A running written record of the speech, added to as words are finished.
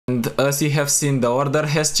as you have seen, the order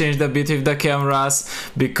has changed a bit with the cameras,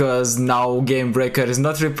 because now Gamebreaker is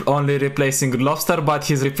not only replacing Lobster, but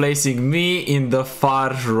he's replacing me in the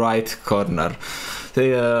far right corner.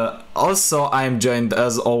 Also, I'm joined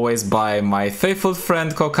as always by my faithful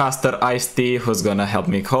friend co-caster Ice-T, who's gonna help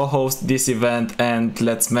me co-host this event. And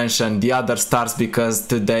let's mention the other stars, because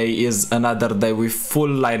today is another day with full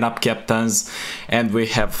lineup captains, and we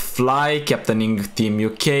have Fly captaining Team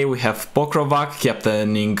UK, we have Pokrovac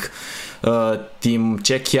captaining Team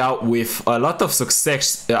Czechia with a lot of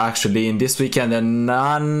success actually in this weekend, and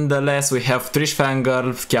nonetheless we have Trish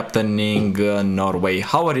Fangirl captaining Norway.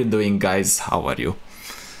 How are you doing, guys? How are you?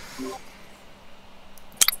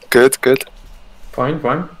 Good, good. Fine,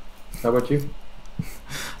 fine. How about you?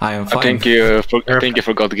 I am fine. I think you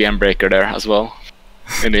forgot the Gamebreaker there as well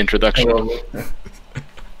in the introduction.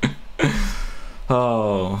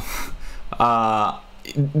 Oh,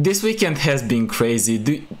 this weekend has been crazy.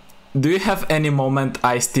 Do you have any moment,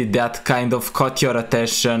 Ice-T, that kind of caught your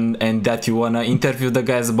attention and that you wanna interview the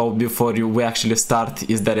guys about before we actually start?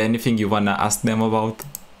 Is there anything you wanna ask them about?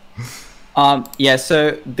 Yeah,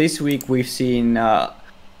 so this week we've seen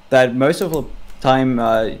that most of the time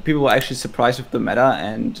people were actually surprised with the meta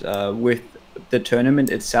and with the tournament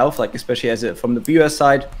itself, like especially from the viewer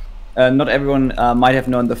side. Not everyone might have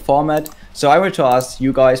known the format. So I wanted to ask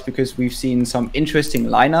you guys, because we've seen some interesting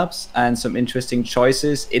lineups and some interesting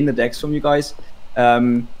choices in the decks from you guys.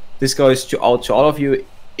 This goes to all of you.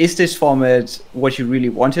 Is this format what you really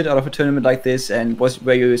wanted out of a tournament like this? And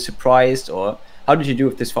were you surprised, or how did you do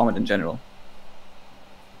with this format in general?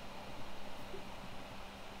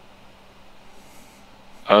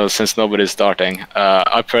 Since nobody's starting,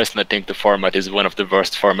 I personally think the format is one of the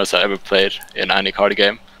worst formats I ever played in any card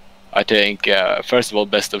game. I think, first of all,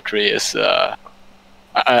 best of three is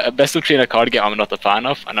best of three in a card game I'm not a fan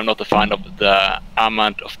of, and I'm not a fan of the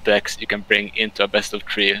amount of decks you can bring into a best of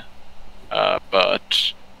three.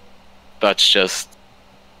 But that's just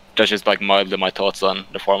like mildly my thoughts on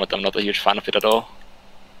the format. I'm not a huge fan of it at all.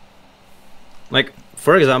 Like,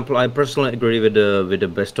 for example, I personally agree with the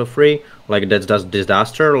best of three. Like, that's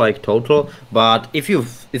disaster, like total. But if you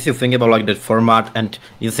think about like that format and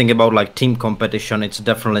you think about like team competition, it's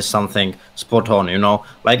definitely something spot on. You know,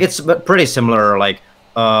 like it's pretty similar like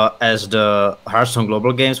as the Hearthstone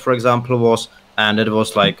Global Games, for example, was, and it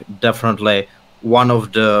was like definitely one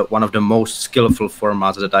of the most skillful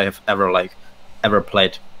formats that I have ever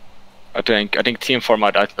played. I think team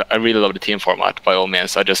format. I really love the team format by all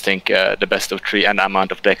means. I just think the best of three and the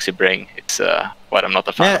amount of decks you bring, it's what I'm not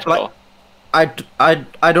a fan of at all.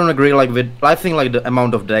 I don't agree like with. I think like the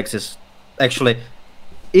amount of decks is actually,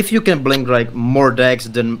 if you can bring like more decks,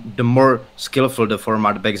 then the more skillful the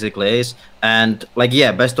format basically is. And like,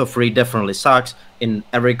 yeah, best of three definitely sucks in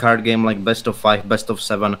every card game. Like best of five, best of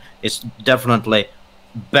seven is definitely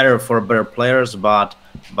better for better players. But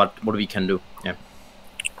what we can do, yeah.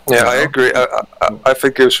 Yeah, I agree. I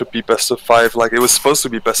think it should be best of five. Like, it was supposed to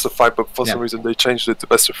be best of five, but for some reason they changed it to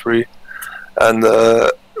best of three. And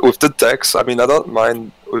with the decks, I mean, I don't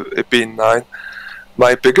mind it being 9.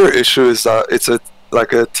 My bigger issue is that it's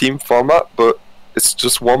like a team format, but it's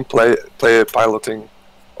just one player piloting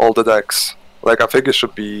all the decks. Like, I think it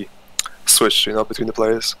should be switched, you know, between the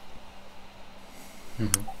players.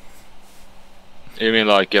 Mm-hmm. You mean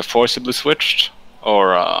like forcibly switched,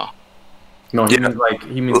 or? No, he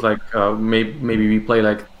means like maybe we play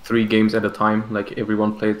like 3 games at a time. Like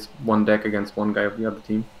everyone plays one deck against one guy of the other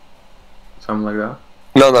team, something like that.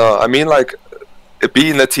 No, I mean like it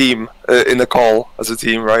being a team in a call as a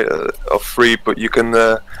team, right? Of 3, but you can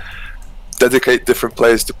dedicate different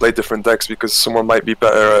players to play different decks, because someone might be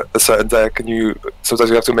better at a certain deck, and sometimes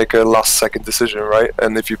you have to make a last-second decision, right?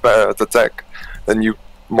 And if you're better at the deck, then you're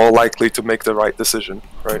more likely to make the right decision,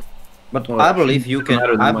 right? But I believe you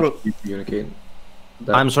can.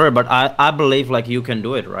 I'm sorry, but I believe like you can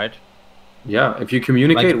do it, right? Yeah, if you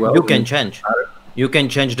communicate like, well, you can change. You can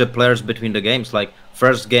change the players between the games. Like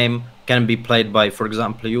first game can be played by, for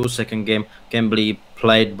example, you. Second game can be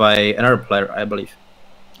played by another player, I believe.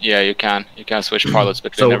 Yeah, you can. You can switch pilots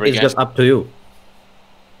between every game. So it's just up to you.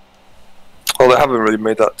 Well, they haven't really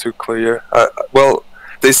made that too clear. Well,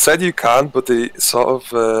 they said you can, but they sort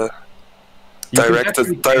of.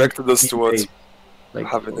 Directed us towards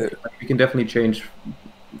having it. You can definitely change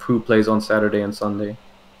who plays on Saturday and Sunday.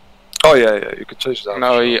 Oh yeah, you can change that.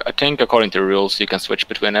 No, I think according to rules you can switch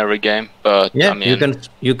between every game, but yeah, I mean,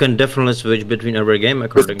 you can definitely switch between every game.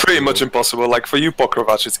 It's pretty much impossible. Like for you,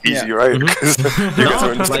 Pokrovac, it's easy, right? Because you guys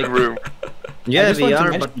are in the same room. Yeah, we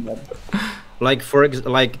are. But like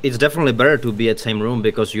like it's definitely better to be at same room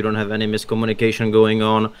because you don't have any miscommunication going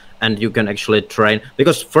on, and you can actually train.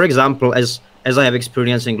 Because for example, as I have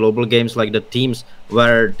experience in global games, like the teams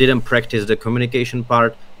where didn't practice the communication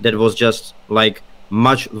part, that was just like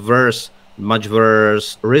much worse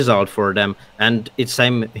result for them. And it's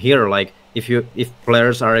same here, like if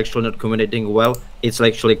players are actually not communicating well, it's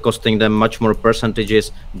actually costing them much more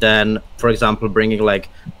percentages than, for example, bringing like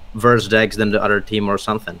worse decks than the other team or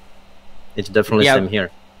something. It's definitely same here.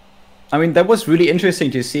 I mean, that was really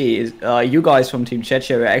interesting to see. Is you guys from Team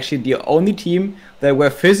Czechia were actually the only team that were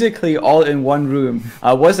physically all in one room.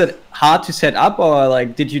 Was it hard to set up, or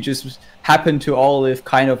like did you just happen to all live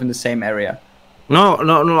kind of in the same area? No.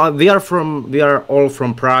 We are all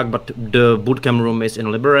from Prague, but the bootcamp room is in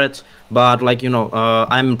Liberec. But like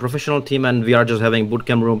I'm a professional team, and we are just having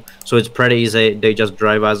bootcamp room, so it's pretty easy. They just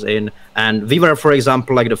drive us in, and we were, for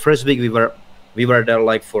example, like the first week we were there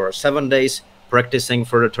like for 7 days practicing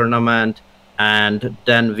for the tournament, and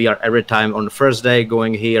then we are every time on the first day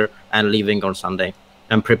going here and leaving on Sunday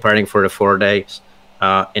and preparing for the 4 days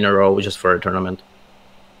in a row just for a tournament.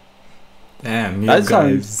 Damn, that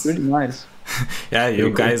sounds really nice. Yeah, you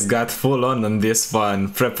guys got full on this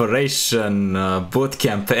one. Preparation,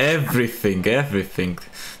 bootcamp, everything.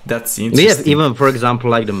 That's interesting. We have even, for example,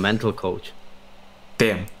 like the mental coach.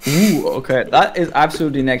 Damn. Ooh, okay, that is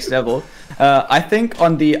absolutely next level. I think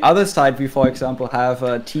on the other side, we, for example,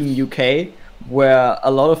 have Team UK, where a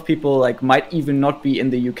lot of people like might even not be in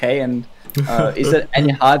the UK. And is it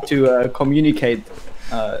any hard to communicate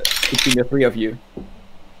between the three of you?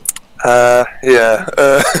 Yeah,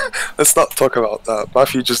 let's not talk about that.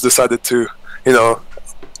 Matthew just decided to,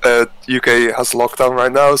 UK has lockdown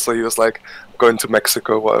right now, so he was like going to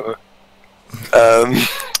Mexico, whatever.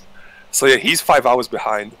 So yeah, he's 5 hours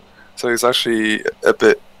behind, so it's actually a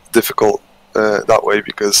bit difficult that way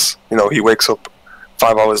because he wakes up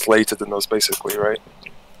 5 hours later than us, basically, right?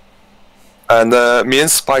 And me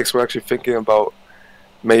and Spikes were actually thinking about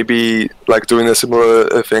maybe like doing a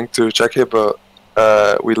similar thing to Czechia, but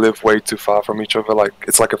we live way too far from each other. Like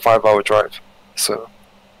it's like a 5-hour drive. So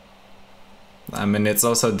I mean, it's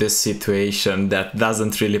also this situation that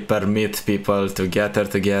doesn't really permit people to gather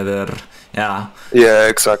together. Yeah. Yeah,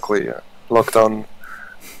 exactly. Yeah. Lockdown.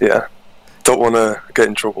 Yeah. Don't want to get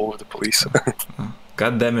in trouble with the police.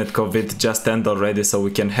 God damn it, COVID just end already so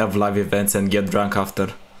we can have live events and get drunk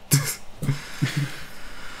after.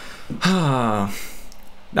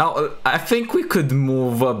 Now, I think we could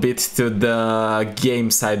move a bit to the game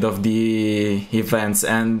side of the events,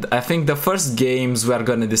 and I think the first games we're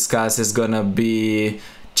gonna discuss is gonna be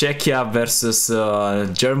Czechia versus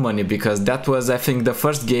Germany, because that was, I think, the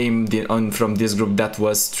first game from this group that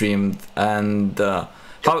was streamed. And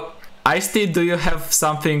how, Ice-T, do you have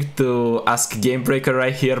something to ask Gamebreaker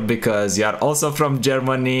right here, because you are also from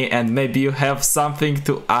Germany and maybe you have something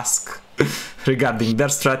to ask regarding their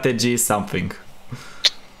strategy, something?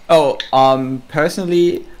 Oh,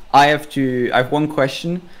 personally, I have one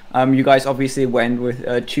question. You guys obviously went with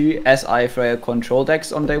two SI Freya control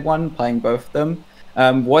decks on day one, playing both of them.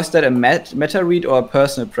 Was that a meta read or a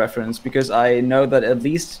personal preference? Because I know that at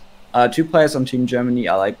least 2 players on Team Germany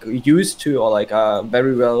are like used to or like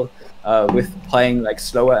very well with playing like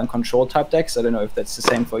slower and control type decks. I don't know if that's the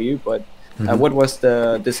same for you, but what was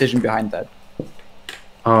the decision behind that?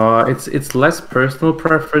 It's less personal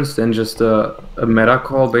preference than just a meta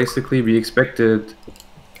call. Basically, we expected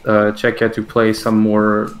Czechia to play some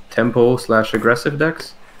more tempo/aggressive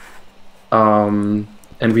decks, and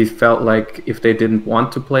we felt like if they didn't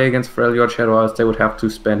want to play against Freljord Shadow Isles, they would have to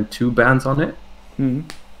spend 2 bans on it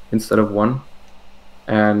instead of 1.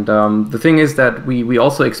 And the thing is that we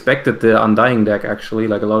also expected the Undying deck, actually.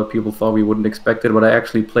 Like, a lot of people thought we wouldn't expect it, but I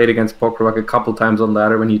actually played against Pokrovak a couple times on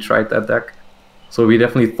ladder when he tried that deck. So we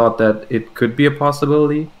definitely thought that it could be a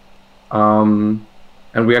possibility. And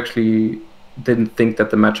we actually didn't think that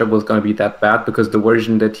the matchup was going to be that bad, because the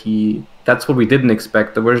version that that's what we didn't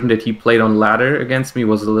expect. The version that he played on ladder against me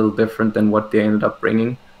was a little different than what they ended up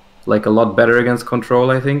bringing. Like, a lot better against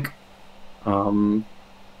control, I think.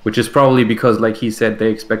 Which is probably because, like he said, they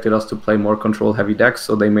expected us to play more control heavy decks,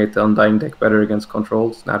 so they made the Undying deck better against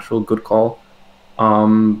controls. Natural, good call.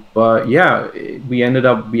 But yeah, we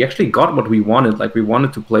actually got what we wanted. Like, we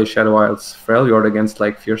wanted to play Shadow Isles Freljord against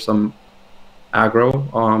like fearsome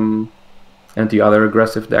aggro and the other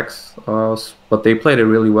aggressive decks, but they played it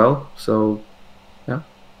really well, so yeah.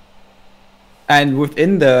 And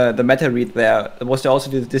within the meta read there was also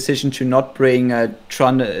the decision to not bring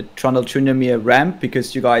Trundle Tryndamere ramp,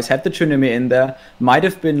 because you guys had the Tryndamere in there. Might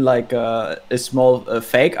have been like a small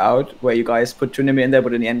fake out where you guys put Tryndamere in there,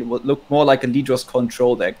 but in the end it would look more like a Lidros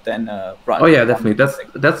control deck than Oh yeah, definitely.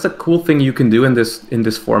 That's a cool thing you can do in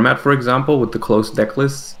this format, for example, with the closed deck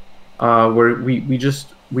lists, where we just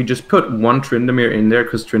put one Tryndamere in there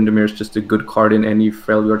because Tryndamere is just a good card in any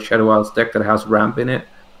Freljord Shadow Isles deck that has ramp in it.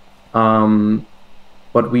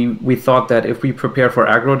 But we thought that if we prepare for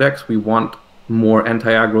aggro decks, we want more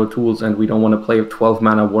anti-aggro tools, and we don't want to play a 12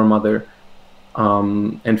 mana War Mother.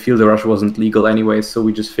 And Field Rush wasn't legal anyway, so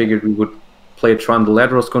we just figured we would play Trundle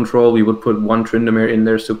Ledros control. We would put one Tryndamere in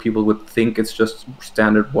there so people would think it's just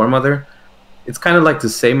standard War Mother. It's kind of like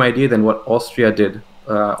the same idea than what Austria did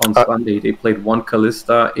on Sunday. They played one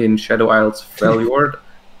Callista in Shadow Isles Freljord.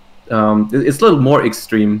 It's a little more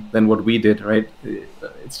extreme than what we did, right?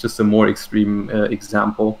 It's just a more extreme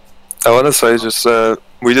example. I want to say just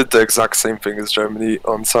we did the exact same thing as Germany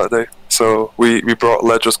on Saturday. So we brought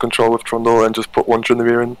Ledger's control with Trundle and just put one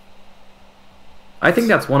Tryndamere in. I think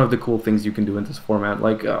that's one of the cool things you can do in this format.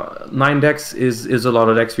 Like 9 decks is a lot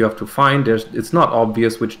of decks you have to find. It's not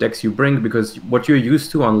obvious which decks you bring, because what you're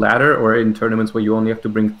used to on ladder or in tournaments where you only have to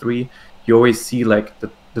bring 3, you always see like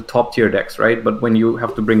the top tier decks, right? But when you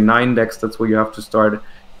have to bring 9 decks, that's where you have to start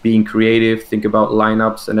being creative, think about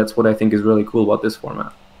lineups, and that's what I think is really cool about this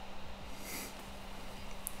format.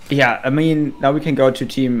 Yeah, I mean, now we can go to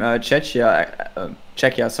Team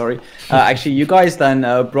Czechia, sorry. Actually, you guys then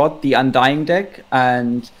brought the Undying deck,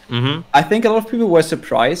 and I think a lot of people were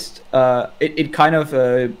surprised. It kind of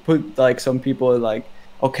put like some people like,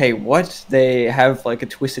 okay, what? They have like a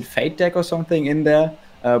Twisted Fate deck or something in there,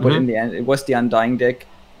 but in the end, it was the Undying deck.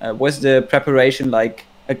 Was the preparation like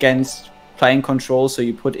against playing control, so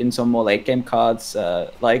you put in some more late game cards,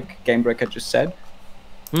 like Gamebreaker just said?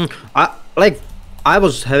 I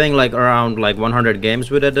was having like around like 100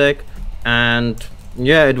 games with a deck, and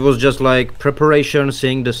yeah, it was just like preparation,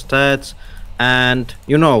 seeing the stats, and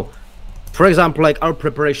you know, for example, like our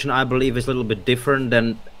preparation, I believe, is a little bit different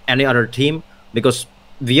than any other team, because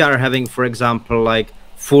we are having, for example, like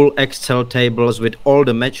full Excel tables with all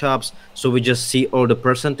the matchups, so we just see all the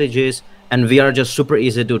percentages, and we are just super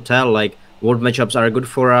easy to tell like what matchups are good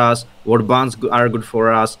for us, what bonds are good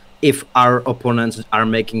for us, if our opponents are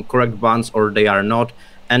making correct bonds or they are not.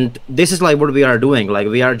 And this is like what we are doing. Like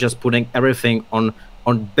we are just putting everything on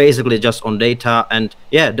basically just on data. And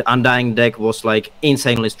yeah, the Undying deck was like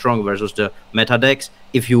insanely strong versus the meta decks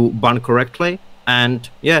if you ban correctly. And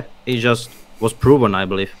yeah, it just was proven, I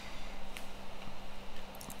believe.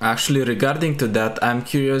 Actually, regarding to that, I'm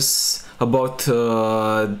curious about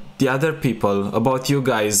the other people, about you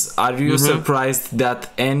guys. Are you surprised that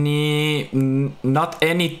not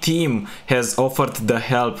any team has offered the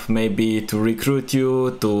help, maybe to recruit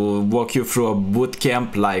you, to walk you through a boot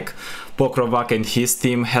camp like Pokrovac and his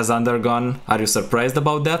team has undergone? Are you surprised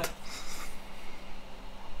about that?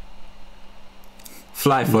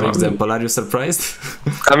 Fly, for example, are you surprised?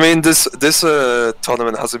 I mean, this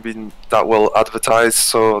tournament hasn't been that well advertised,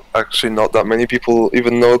 so actually not that many people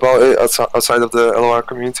even know about it outside of the LOR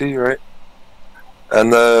community, right?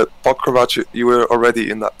 And Pokrovac, you were already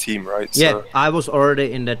in that team, right? Yeah, so I was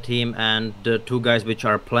already in that team, and the 2 guys which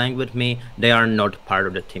are playing with me, they are not part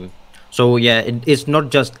of the team. So yeah, it's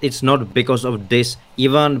not because of this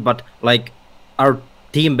event, but like our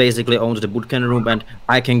team basically owns the bootcamp room, and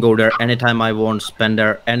I can go there anytime I want, spend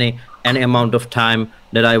there any amount of time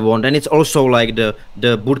that I want. And it's also like the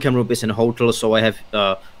bootcamp room is in hotel, so I have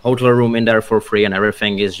a hotel room in there for free, and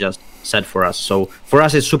everything is just set for us. So for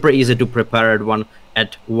us, it's super easy to prepare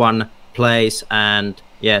at one place, and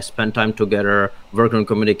yeah, spend time together, work on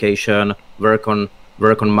communication, work on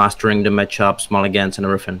mastering the matchups, mulligans, and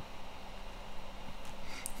everything.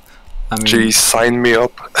 I mean, geez, sign me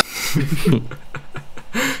up.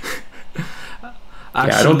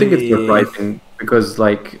 Yeah, I don't think it's surprising, because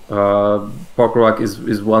like Pokrovac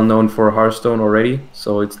is well known for Hearthstone already,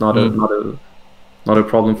 so it's not a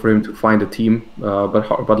problem for him to find a team. But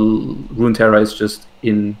Runeterra is just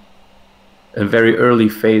in a very early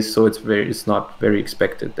phase, so it's not very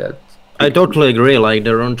expected that. I totally agree. Like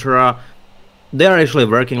the Runeterra, they are actually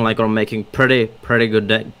working like on making pretty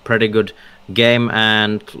good game,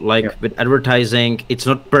 and like with advertising, it's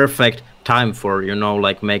not perfect time for, you know,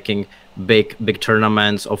 like making big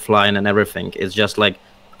tournaments offline and everything. It's just like,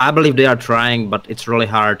 I believe they are trying, but it's really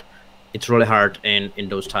hard in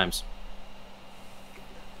those times.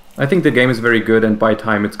 I think the game is very good, and by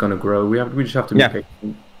time it's gonna grow. We just have to be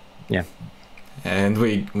patient. Yeah. And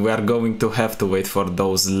we are going to have to wait for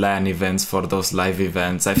those LAN events, for those live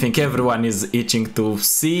events. I think everyone is itching to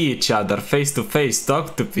see each other face to face,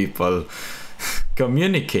 talk to people,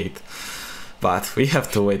 communicate. But we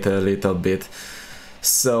have to wait a little bit.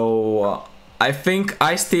 So I think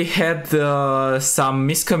Ice-T had some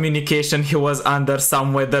miscommunication. He was under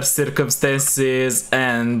some weather circumstances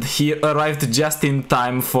and he arrived just in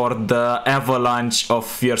time for the avalanche of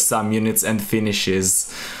fearsome units and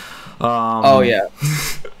finishes. Oh yeah.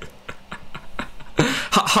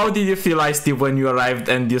 How did you feel, Ice-T, when you arrived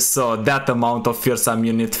and you saw that amount of fearsome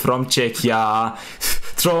unit from Czechia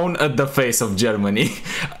thrown at the face of Germany?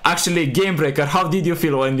 Actually, Gamebreaker, how did you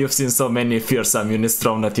feel when you've seen so many fearsome units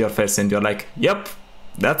thrown at your face and you're like, yep,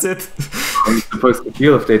 that's it? I'm supposed to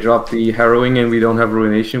feel if they drop the harrowing and we don't have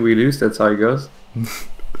ruination, we lose. That's how it goes.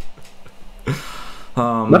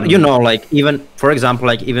 But you know, like, even for example,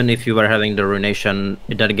 like, even if you were having the ruination,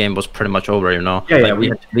 that game was pretty much over, you know. Yeah,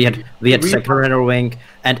 like, yeah. We had second harrowing,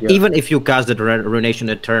 and yeah. even if you cast the ruination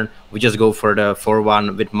at turn, we just go for the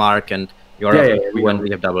 4-1 with Mark, and you're when we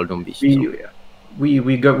have double doom beast. We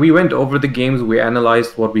went over the games. We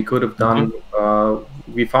analyzed what we could have done.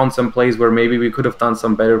 We found some plays where maybe we could have done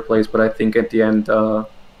some better plays, but I think at the end,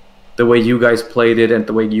 the way you guys played it and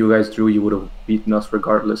the way you guys drew, you would have beaten us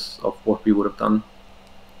regardless of what we would have done.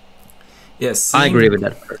 Yes, I agree with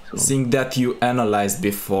that. Seeing that you analyzed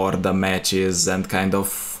before the matches and kind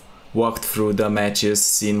of walked through the matches,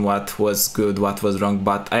 seen what was good, what was wrong,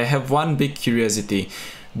 but I have one big curiosity.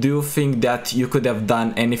 Do you think that you could have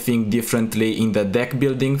done anything differently in the deck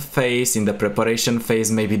building phase, in the preparation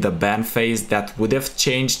phase, maybe the ban phase, that would have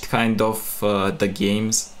changed kind of the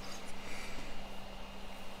games?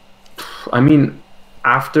 I mean,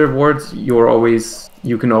 afterwards,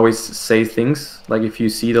 you can always say things. Like, if you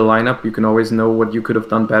see the lineup, you can always know what you could have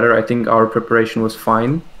done better. I think our preparation was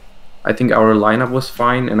fine. I think our lineup was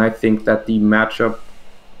fine, and I think that the matchups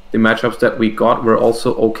that we got were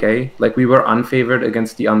also okay. Like, we were unfavored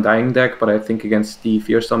against the Undying deck, but I think against the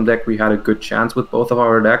Fearsome deck we had a good chance with both of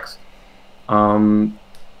our decks. So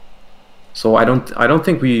I don't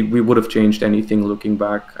think we would have changed anything looking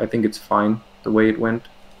back. I think it's fine the way it went.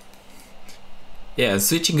 Yeah,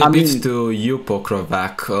 switching a bit to you,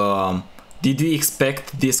 Pokrovak, did you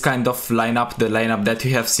expect this kind of lineup, the lineup that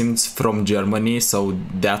you have seen from Germany, so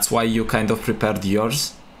that's why you kind of prepared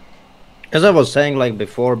yours? As I was saying, like,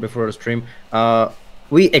 before the stream,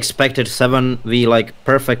 we expected 7. We like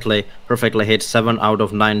perfectly hit 7 out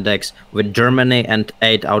of 9 decks with Germany and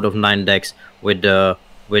 8 out of 9 decks with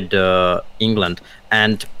England.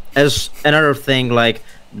 And as another thing, like,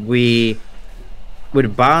 with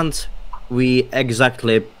bans, we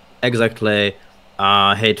exactly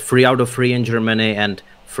hit 3 out of 3 in Germany and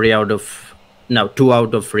 2 out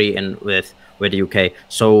of 3 in with UK.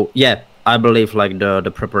 So yeah, I believe like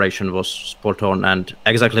the preparation was spot on and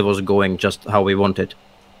exactly was going just how we wanted.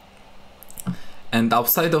 And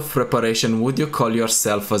outside of preparation, would you call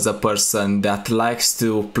yourself as a person that likes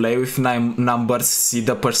to play with numbers, see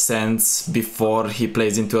the percents before he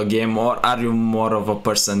plays into a game, or are you more of a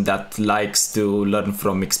person that likes to learn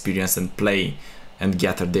from experience and play and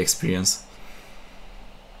gather the experience?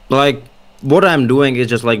 Like, what I'm doing is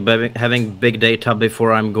just like having big data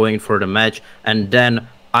before I'm going for the match, and then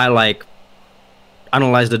I like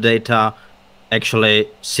analyze the data, actually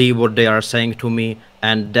see what they are saying to me,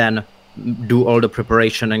 and then do all the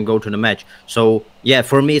preparation and go to the match. So yeah,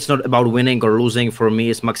 for me it's not about winning or losing. For me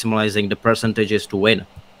it's maximizing the percentages to win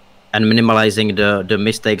and minimalizing the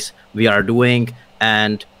mistakes we are doing.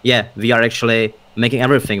 And yeah, we are actually making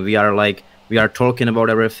everything. We are talking about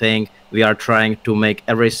everything. We are trying to make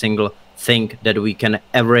every single thing that we can,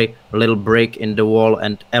 every little break in the wall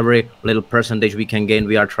and every little percentage we can gain,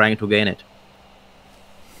 we are trying to gain it.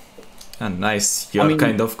 And nice, you're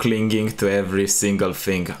kind of clinging to every single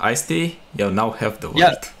thing. Ice-T, you now have the word.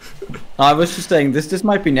 Yeah, I was just saying this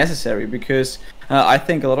might be necessary because I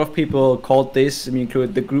think a lot of people called this,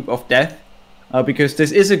 include the group of death, because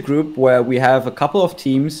this is a group where we have a couple of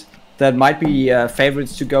teams that might be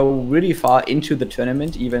favorites to go really far into the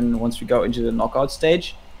tournament, even once we go into the knockout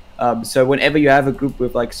stage. So whenever you have a group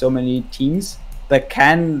with like so many teams that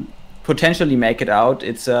can potentially make it out,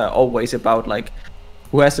 it's always about like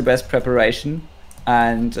who has the best preparation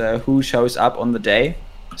and who shows up on the day.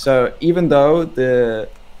 So even though the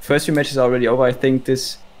first few matches are already over, I think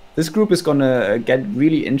this group is gonna get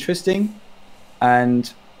really interesting.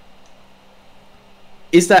 And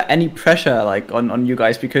is there any pressure like on you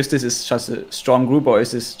guys because this is just a strong group, or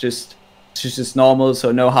is this just normal,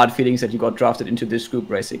 so no hard feelings that you got drafted into this group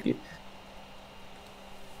basically?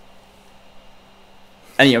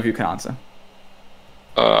 Any of you can answer.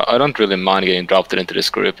 I don't really mind getting drafted into this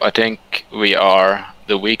group. I think we are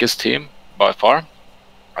the weakest team by far.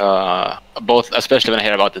 Both, especially when I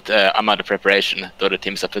hear about the amount of preparation the other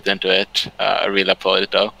teams have put into it. I really applaud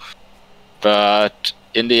it though. But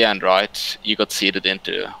in the end, right, you got seeded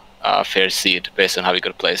into a fair seed based on how you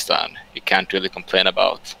got placed on. You can't really complain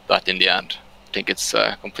about that in the end. I think it's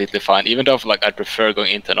completely fine. Even though like I'd prefer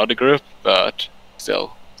going into another group, but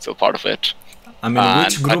still part of it. I mean,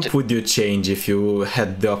 which group would you change if you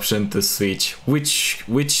had the option to switch?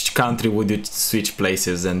 Which country would you switch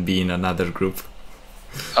places and be in another group?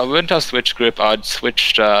 I wouldn't have switched group. I'd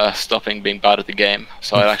switched stopping being bad at the game,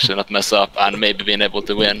 so I'd actually not mess up and maybe being able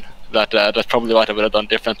to win. That's probably what I would have done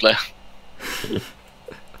differently.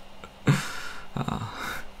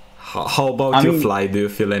 How about you, Fly? Do you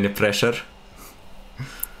feel any pressure?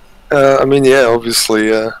 I mean, yeah, obviously,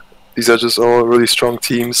 these are just all really strong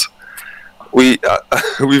teams. We've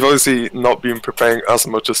obviously not been preparing as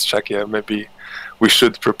much as Czechia. Maybe we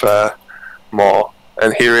should prepare more.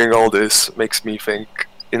 And hearing all this makes me think,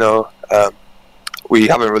 you know, we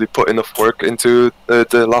haven't really put enough work into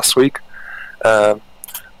the last week.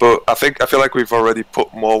 But I feel like we've already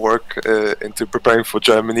put more work into preparing for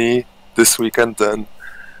Germany this weekend than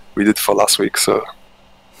we did for last week. So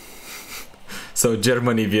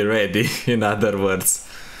Germany be ready, in other words.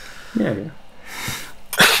 Yeah.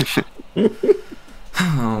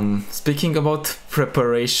 Speaking about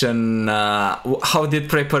preparation, how did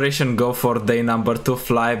preparation go for day number 2,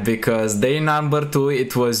 Fly? Because day number 2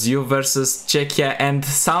 it was you versus Czechia and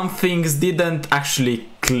some things didn't actually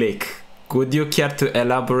click. Could you care to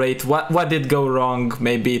elaborate? What did go wrong?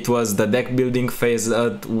 Maybe it was the deck building phase,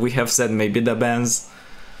 we have said maybe the bans.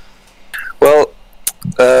 Well,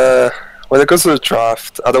 when it comes to the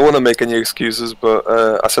draft, I don't want to make any excuses, but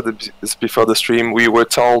I said this before the stream. We were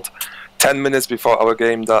told 10 minutes before our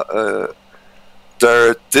game that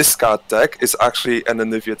their discard deck is actually an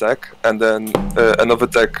Anivia deck, and then another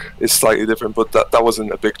deck is slightly different, but that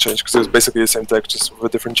wasn't a big change because it was basically the same deck, just with a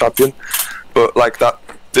different champion. But like that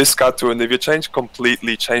discard to Anivia change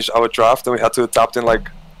completely changed our draft, and we had to adapt in like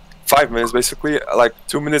 5 minutes, basically. Like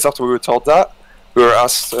 2 minutes after we were told that, we were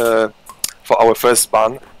asked for our first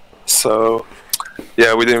ban. So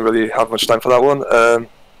yeah, we didn't really have much time for that one.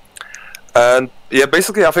 And yeah,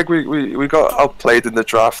 basically I think we got outplayed in the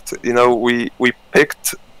draft. You know, we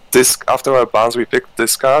picked this after our bans. We picked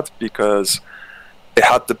discard because it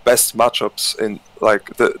had the best matchups in,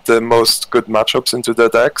 like, the most good matchups into their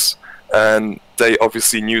decks, and they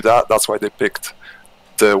obviously knew that. That's why they picked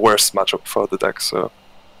the worst matchup for the deck. So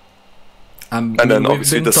and then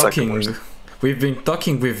obviously the second worst. We've been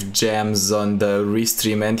talking with James on the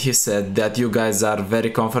restream, and he said that you guys are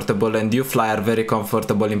very comfortable, and you, Fly, are very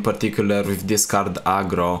comfortable in particular with discard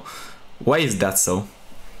aggro. Why is that so?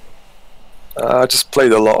 I just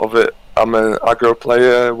played a lot of it. I'm an aggro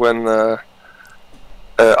player. When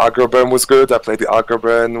aggro burn was good, I played the aggro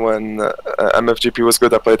burn. When MFGP was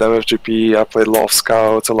good, I played MFGP. I played a lot of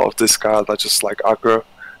scouts, a lot of discard. I just like aggro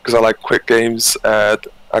because I like quick games, and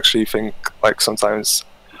actually think like sometimes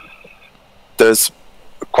there's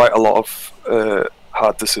quite a lot of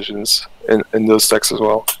hard decisions in those decks as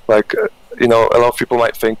well. Like, you know, a lot of people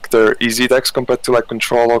might think they're easy decks compared to like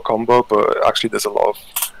control or combo, but actually there's a lot of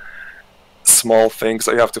small things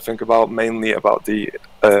that you have to think about, mainly about the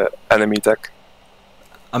enemy deck.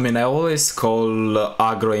 I mean, I always call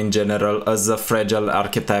aggro in general as a fragile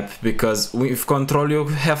archetype, because with control you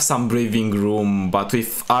have some breathing room, but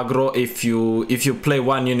with aggro, if you play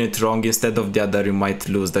one unit wrong instead of the other, you might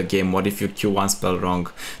lose the game, or if you queue one spell wrong.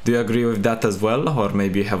 Do you agree with that as well, or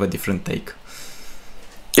maybe you have a different take?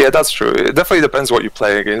 Yeah, that's true. It definitely depends what you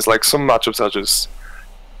play against. Like, some matchups are just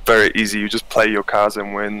very easy. You just play your cards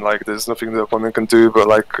and win. Like, there's nothing the opponent can do. But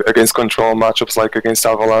like against control matchups, like against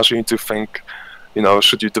Avalanche, you need to think, you know,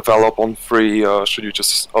 should you develop on free, or should you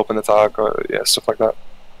just open attack, or yeah, stuff like that.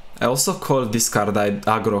 I also call discard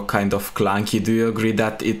aggro kind of clunky. Do you agree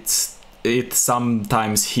that it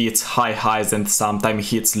sometimes hits high highs and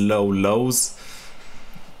sometimes hits low lows?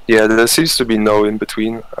 Yeah, there seems to be no in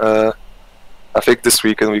between. I think this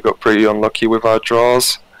weekend we got pretty unlucky with our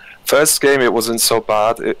draws. First game it wasn't so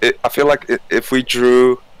bad. I feel like if we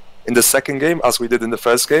drew in the second game as we did in the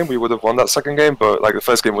first game, we would have won that second game, but like the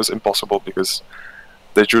first game was impossible because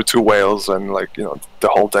they drew 2 whales, and like, you know, the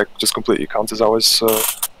whole deck just completely counters ours. So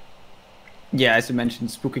yeah, as you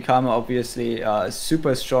mentioned, Spooky Karma obviously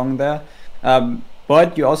super strong there.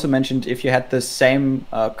 But you also mentioned if you had the same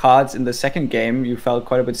cards in the second game, you felt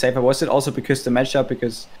quite a bit safer. Was it also because the matchup,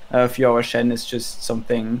 because Fiora Shen is just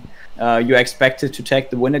something you expected to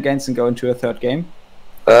take the win against and go into a third game?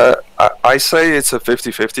 I say it's a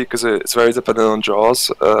 50-50 because it's very dependent on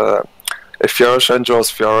draws. If Fiora Shen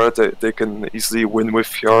draws Fiora, they can easily win with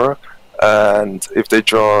Fiora, and if they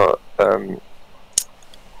draw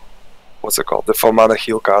what's it called, the 4-mana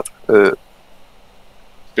heal card,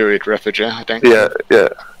 Spirit Refugee, I think. yeah,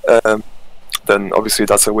 then obviously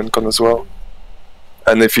that's a win con as well.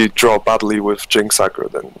 And if you draw badly with Jinx aggro,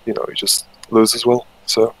 then you just lose as well.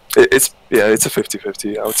 So it's a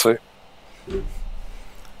 50-50, I would say.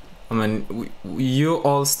 I mean, you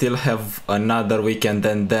all still have another weekend,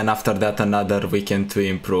 and then after that another weekend to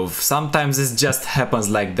improve. Sometimes it just happens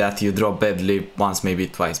like that, you draw badly once, maybe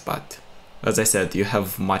twice, but as I said, you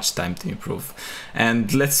have much time to improve.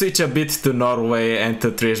 And let's switch a bit to Norway and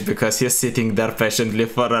to Trish, because he's sitting there patiently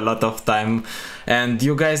for a lot of time. And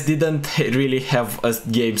you guys didn't really have a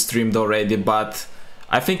game streamed already, but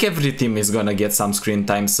I think every team is gonna get some screen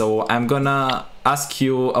time, so I'm gonna ask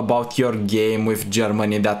you about your game with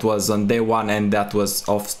Germany that was on day 1 and that was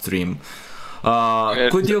off stream.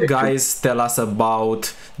 Could you guys tell us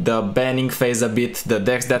about the banning phase a bit, the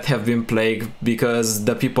decks that have been played, because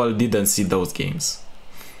the people didn't see those games?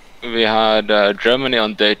 We had Germany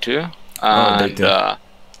on day 2, and day 2.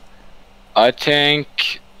 I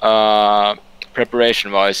think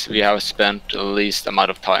preparation-wise we have spent the least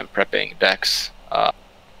amount of time prepping decks.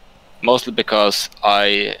 Mostly because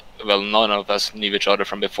none of us knew each other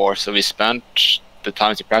from before, so we spent the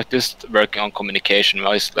times we practiced working on communication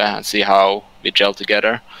wisely and see how we gel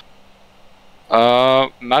together.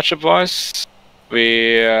 Matchup wise,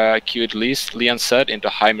 we queued Lee and Zed into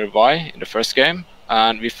Heimer Vi in the first game,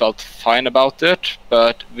 and we felt fine about it,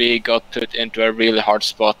 but we got put into a really hard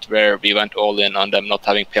spot where we went all in on them not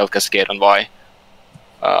having Pale Cascade on Vi.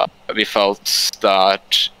 We felt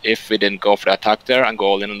that if we didn't go for the attack there and go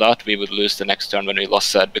all in on that, we would lose the next turn when we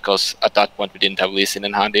lost Zed, because at that point we didn't have Lee Sin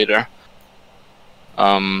in hand either.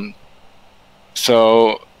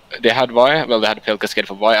 So they had Vi, they had Pale Cascade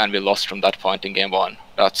for Vi, and we lost from that point in game 1.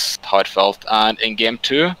 That's how it felt. And in game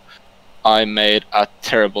 2, I made a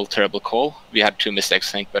terrible call. We had 2 mistakes,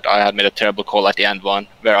 I think, but I had made a terrible call at the end one,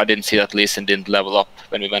 where I didn't see that Lee Sin didn't level up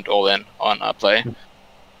when we went all in on a play.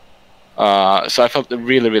 So I felt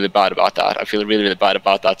really bad about that. I feel really bad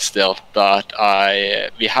about that still. That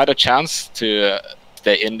we had a chance to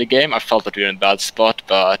stay in the game. I felt that we were in a bad spot,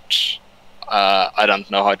 but I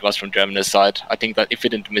don't know how it was from Germany's side. I think that if we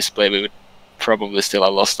didn't misplay, we would probably still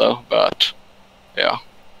have lost though, but yeah.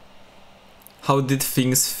 How did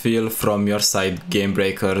things feel from your side,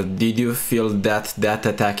 Gamebreaker? Did you feel that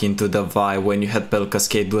attack into the Vi when you had Pale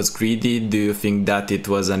Cascade was greedy? Do you think that it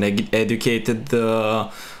was an educated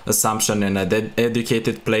assumption and an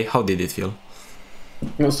educated play? How did it feel?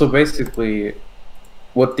 Well, so basically,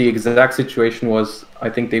 what the exact situation was, I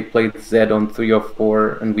think they played Zed on 3 or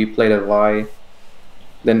 4, and we played a Vi.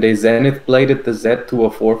 Then they Zenith bladed the Zed to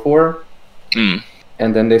a 4/4.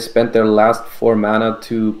 And then they spent their last 4 mana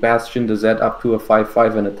to Bastion the Zed up to a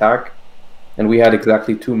 5/5 and attack. And we had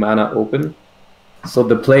exactly 2 mana open. So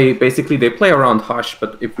the play, basically they play around Hush,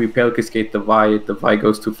 but if we Pale Cascade the Vi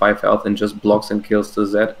goes to 5 health and just blocks and kills the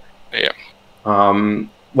Zed. Yeah.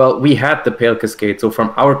 Well, we had the Pale Cascade, so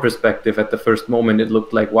from our perspective at the first moment it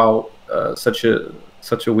looked like, wow, such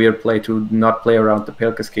a weird play to not play around the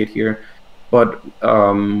Pale Cascade here. But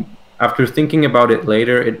after thinking about it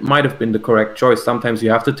later, it might have been the correct choice. Sometimes you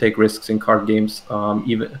have to take risks in card games.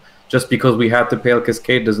 Even just because we had the Pale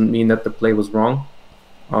Cascade doesn't mean that the play was wrong.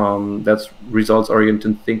 That's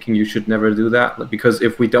results-oriented thinking. You should never do that, because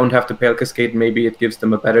if we don't have the Pale Cascade, maybe it gives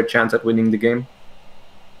them a better chance at winning the game.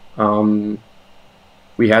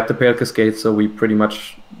 We had the Pale Cascade, so we pretty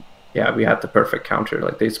much, we had the perfect counter.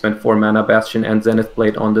 Like, they spent 4 mana Bastion and Zenith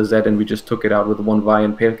Blade on the Zed, and we just took it out with 1 Vi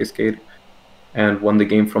and Pale Cascade and won the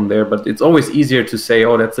game from there. But it's always easier to say,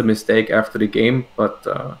 oh, that's a mistake after the game, but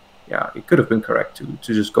it could have been correct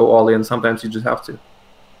to just go all in. Sometimes you just have to.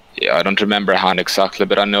 Yeah, I don't remember hand exactly,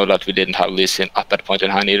 but I know that we didn't have Lee Sin at that point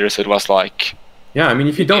in hand either, so it was like... Yeah, I mean,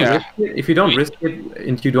 if you don't risk it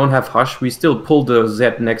and you don't have Hush, we still pull the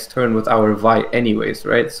Zed next turn with our Vi anyways,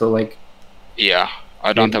 right? So like... Yeah,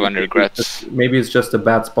 I don't have any regrets. Maybe it's just a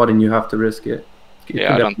bad spot and you have to risk it.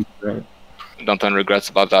 Yeah, I don't have any regrets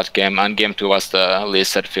about that game. And game 2 was the Lee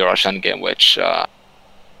Zed Fiora Shen game, which...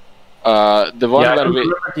 the one I that don't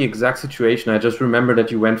remember the exact situation. I just remember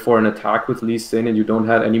that you went for an attack with Lee Sin and you don't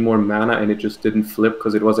have any more mana, and it just didn't flip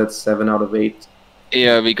because it was at 7 out of 8.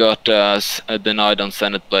 Yeah, we got denied on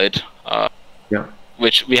Zenith Blade.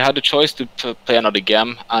 Which we had the choice to play another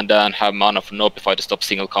game and then have mana for Notify to stop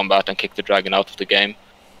single combat and kick the dragon out of the game.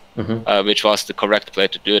 Which was the correct play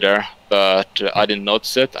to do there, but I didn't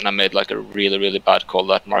notice it, and I made like a really bad call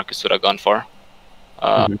that Marcus would have gone for.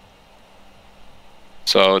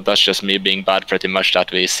 So that's just me being bad pretty much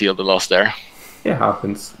that we sealed the loss there. It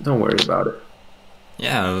happens. Don't worry about it.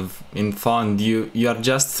 Yeah, in fun, you are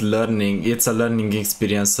just learning. It's a learning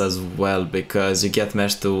experience as well, because you get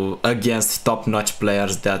matched against top-notch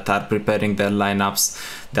players that are preparing their lineups,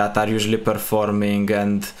 that are usually performing,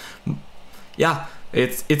 and yeah,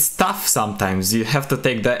 it's tough sometimes. You have to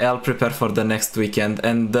take the L, prepare for the next weekend.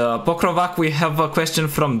 And Pokrovac, we have a question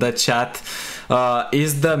from the chat.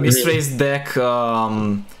 Is the Miss deck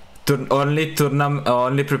only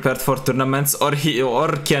prepared for tournaments, or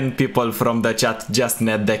can people from the chat just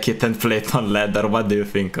net deck it and play it on ladder? What do you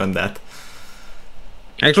think on that?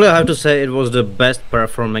 Actually, I have to say it was the best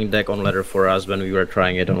performing deck on ladder for us when we were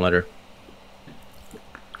trying it on ladder.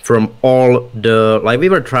 From all the we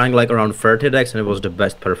were trying like around 30 decks, and it was the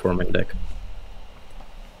best performing deck.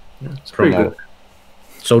 Yeah, it's from pretty all. good.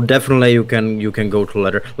 So definitely you can go to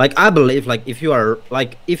ladder. Like I believe if you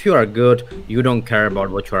are good, you don't care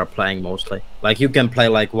about what you are playing mostly. Like you can play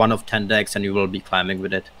like 1 of 10 decks and you will be climbing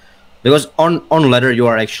with it. Because on ladder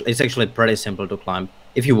it's actually pretty simple to climb.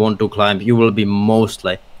 If you want to climb, you will be most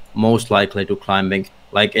likely to climbing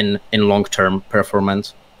like in long-term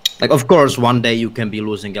performance. Like of course one day you can be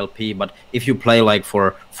losing LP, but if you play like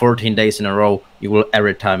for 14 days in a row, you will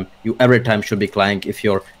every time should be climbing if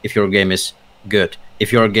your game is good.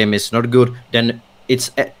 If your game is not good, then it's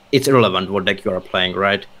irrelevant what deck you are playing,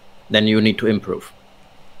 right? Then you need to improve.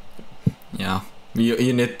 Yeah,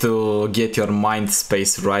 you need to get your mind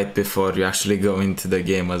space right before you actually go into the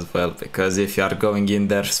game as well, because if you are going in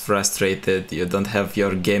there frustrated, you don't have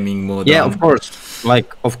your gaming mode Yeah, on. of course.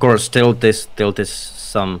 Like of course, Tilt is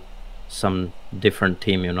some different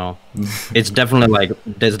team, you know. It's definitely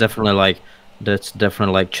that's definitely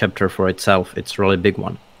like chapter for itself. It's really big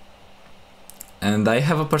one. And I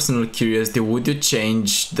have a personal curiosity, would you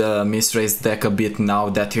change the Miss Race deck a bit now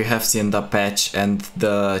that you have seen the patch and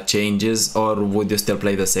the changes, or would you still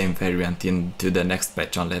play the same variant into the next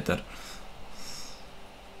patch on later?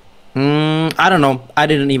 I don't know. I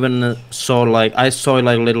didn't even saw I saw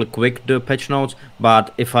like little quick the patch notes,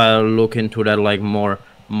 but if I look into that like more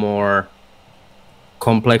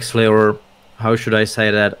complexly, or how should I say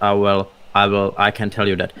that, I can tell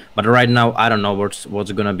you that. But right now I don't know what's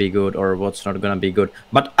gonna be good or what's not gonna be good.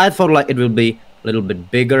 But I thought like it will be a little bit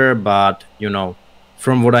bigger, but you know,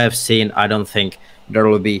 from what I have seen, I don't think there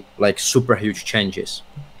will be like super huge changes.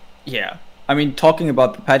 Yeah. I mean, talking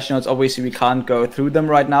about the patch notes, obviously we can't go through them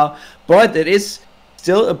right now, but it is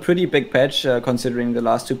still a pretty big patch considering the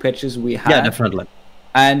last 2 patches we had. Yeah, definitely.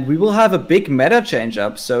 And we will have a big meta change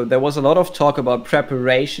up. So there was a lot of talk about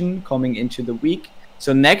preparation coming into the week.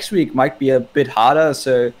 So next week might be a bit harder.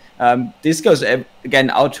 So this goes again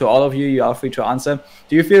out to all of you. You are free to answer.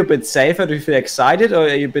 Do you feel a bit safer? Do you feel excited? Or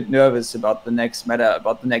are you a bit nervous about the next meta,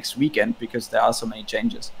 about the next weekend? Because there are so many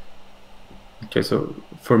changes. Okay, so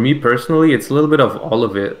for me personally, it's a little bit of all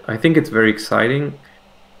of it. I think it's very exciting,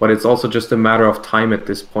 but it's also just a matter of time at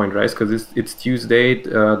this point, right? Because it's Tuesday,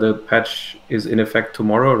 the patch is in effect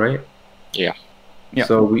tomorrow, right? Yeah. Yeah.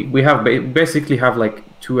 So we have basically have like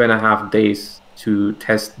 2.5 days to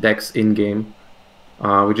test decks in game,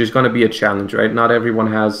 which is going to be a challenge, right? Not everyone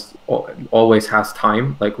always has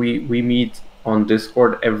time. Like we meet on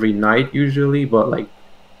Discord every night usually, but like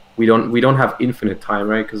we don't have infinite time,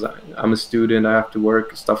 right? Because I'm a student, I have to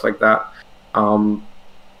work, stuff like that.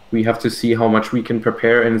 We have to see how much we can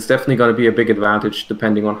prepare, and it's definitely going to be a big advantage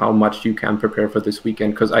depending on how much you can prepare for this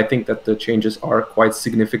weekend, because I think that the changes are quite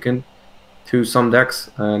significant to some decks,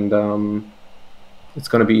 and it's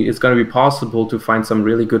going to be possible to find some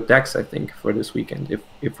really good decks, I think, for this weekend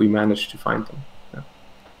if we manage to find them. Yeah.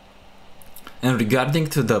 And regarding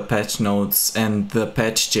to the patch notes and the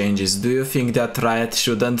patch changes, do you think that Riot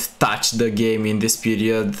shouldn't touch the game in this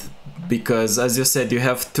period? Because as you said, you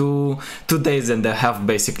have two days and a half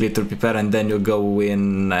basically to prepare, and then you go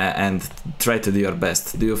in and try to do your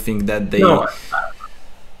best. Do you think that they... No,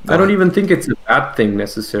 I don't even think it's a bad thing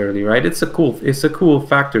necessarily, right? It's a cool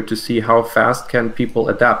factor to see how fast can people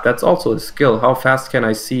adapt. That's also a skill. How fast can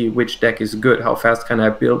I see which deck is good? How fast can I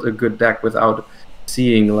build a good deck without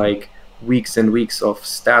seeing like weeks and weeks of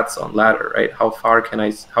stats on ladder, right? How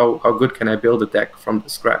good can I build a deck from the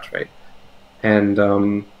scratch, right?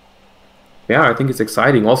 And yeah, I think it's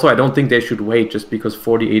exciting. Also, I don't think they should wait just because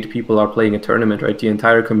 48 people are playing a tournament, right? The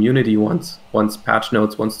entire community wants patch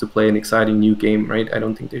notes, wants to play an exciting new game, right? I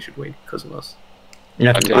don't think they should wait because of us.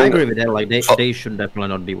 Yeah, I agree with that. Like they should definitely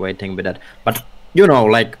not be waiting with that. But you know,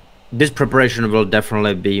 like this preparation will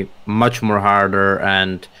definitely be much more harder,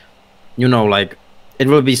 and you know, like it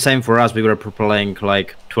will be same for us. We were playing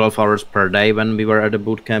like 12 hours per day when we were at the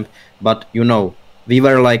boot camp, but you know, we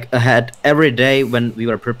were like ahead every day when we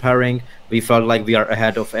were preparing. We felt like we are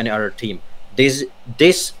ahead of any other team.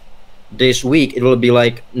 This week it will be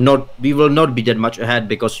like we will not be that much ahead,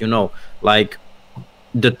 because you know, like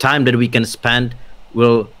the time that we can spend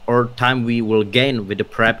or time we will gain with the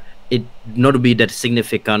prep, it not be that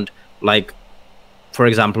significant, like for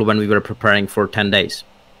example when we were preparing for 10 days,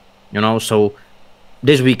 you know. So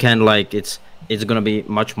this weekend, like it's gonna be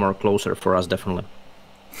much more closer for us, definitely.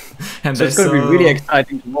 And so it's gonna be really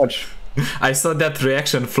exciting to watch. I saw that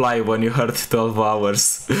reaction fly when you heard 12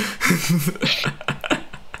 hours.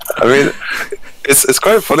 I mean, it's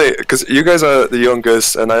quite funny because you guys are the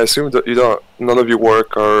youngest, and I assume that none of you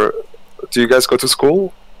work, or do you guys go to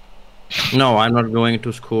school? No, I'm not going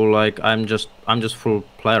to school. Like I'm just full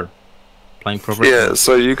player, playing professional. Yeah,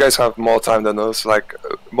 so you guys have more time than us. Like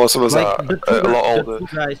most of us like are a lot older. The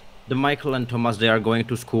two guys, the Michael and Thomas, they are going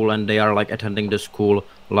to school, and they are like attending the school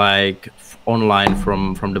like online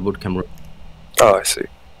from the bootcamp room. Oh, I see.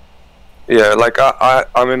 Yeah, like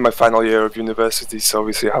I'm in my final year of university, so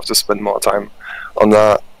obviously I have to spend more time on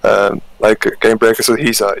that. Like Game Breaker, so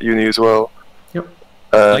he's at uni as well. Yep.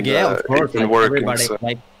 Like yeah, of course. Like working, everybody, so.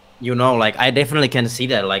 like you know, like I definitely can see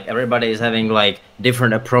that. Like everybody is having like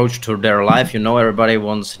different approach to their life. You know,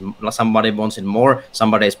 somebody wants it more,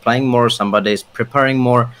 somebody is playing more, somebody is preparing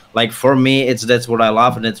more. Like for me, that's what I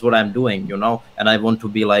love and that's what I'm doing. You know, and I want to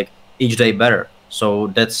be like each day better. So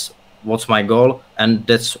that's what's my goal, and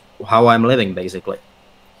that's how I'm living basically.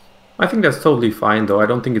 I think that's totally fine, though. I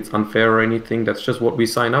don't think it's unfair or anything. That's just what we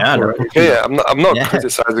sign up for. Right? Yeah, I'm not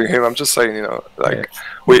criticizing him. I'm just saying, you know, like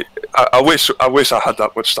I wish I had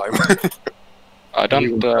that much time. I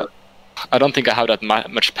don't think I have that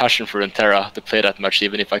much passion for Runeterra to play that much,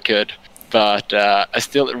 even if I could. But I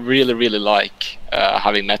still really like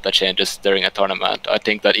having meta changes during a tournament. I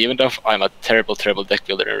think that even though I'm a terrible deck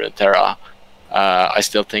builder in Runeterra, I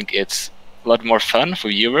still think it's a lot more fun for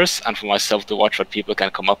viewers and for myself to watch what people can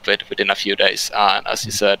come up with within a few days. And as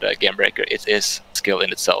you said, Game Breaker, it is skill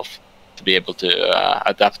in itself to be able to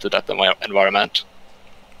adapt to that environment.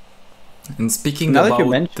 And speaking now about... that you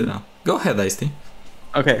mentioned... go ahead, Ice-T.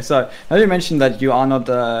 Okay, so now you mentioned that you are not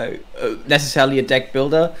necessarily a deck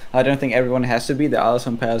builder. I don't think everyone has to be. There are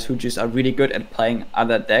some players who just are really good at playing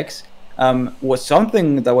other decks. Was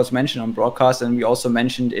something that was mentioned on broadcast, and we also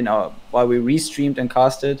mentioned in while we restreamed and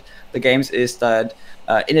casted the games, is that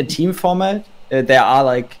in a team format there are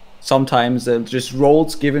like sometimes just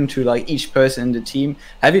roles given to like each person in the team.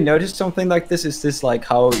 Have you noticed something like this? Is this like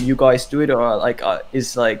how you guys do it, or like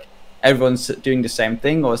is like everyone's doing the same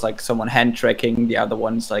thing, or is like someone hand tracking, the other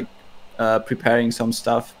one's like preparing some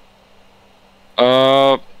stuff?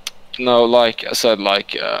 No, like I said,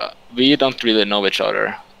 like we don't really know each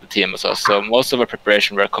other, the team as us. So most of our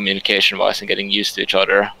preparation were communication-wise and getting used to each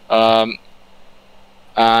other.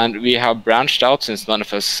 And we have branched out since none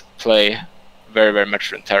of us play very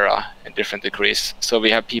much Runeterra in different degrees. So we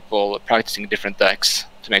have people practicing different decks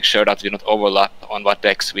to make sure that we don't overlap on what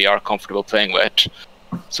decks we are comfortable playing with.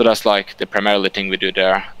 So that's like the primarily thing we do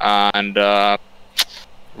there. And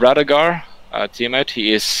Radagar, a teammate,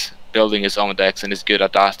 he is building his own decks and is good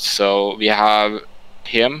at that. So we have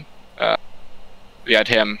him.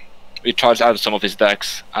 We charged out some of his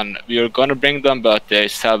decks, and we were gonna bring them, but they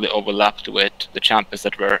sadly overlapped with the champions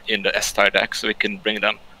that were in the S-tier deck, so we couldn't bring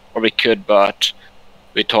them, or we could, but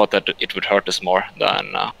we thought that it would hurt us more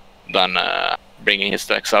than bringing his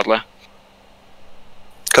deck, sadly.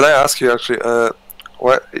 Can I ask you actually?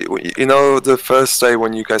 What, you know, the first day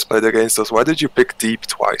when you guys played against us, why did you pick deep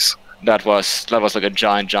twice? That was like a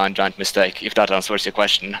giant mistake, if that answers your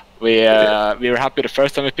question. We were happy the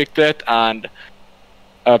first time we picked it, and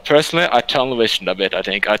personally, I tunnel visioned a bit. I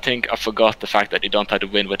think I forgot the fact that you don't have to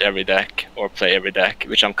win with every deck or play every deck,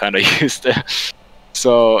 which I'm kind of used to.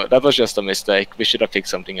 So that was just a mistake. We should have picked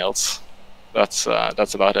something else. That's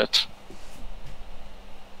about it.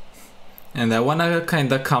 And I wanna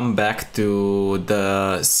kinda come back to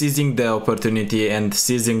the seizing the opportunity and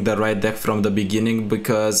seizing the right deck from the beginning,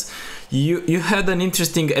 because you had an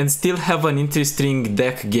interesting and still have an interesting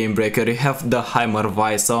deck, Game Breaker. You have the Heimer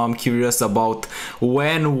Vice, so I'm curious about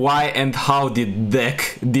when, why, and how did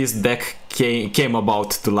this deck came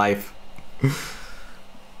about to life.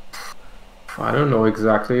 I don't know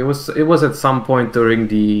exactly. It was at some point during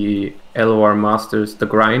the LOR Masters, the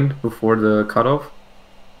grind before the cutoff.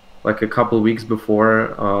 Like a couple weeks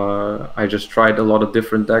before, I just tried a lot of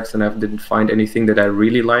different decks and I didn't find anything that I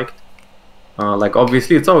really liked. Like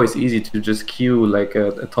obviously it's always easy to just queue like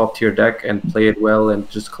a top tier deck and play it well and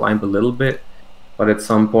just climb a little bit. But at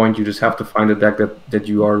some point you just have to find a deck that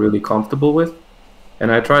you are really comfortable with.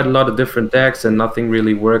 And I tried a lot of different decks, and nothing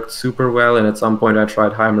really worked super well. And at some point, I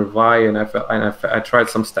tried Heimer Vi, and I tried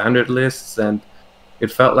some standard lists, and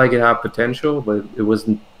it felt like it had potential, but it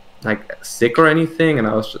wasn't like sick or anything. And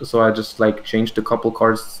I just like changed a couple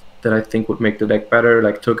cards that I think would make the deck better.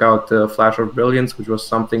 Like took out the Flash of Brilliance, which was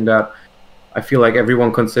something that I feel like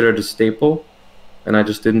everyone considered a staple, and I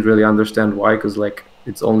just didn't really understand why. Because like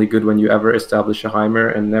it's only good when you ever establish a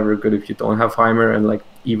Heimer, and never good if you don't have Heimer. And like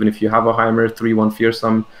even if you have a Heimer, 3/1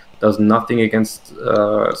 Fearsome does nothing against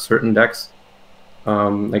certain decks.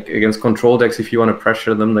 Like against control decks, if you want to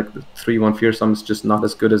pressure them, like the 3/1 Fearsome is just not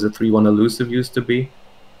as good as a 3/1 Elusive used to be.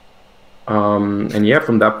 And yeah,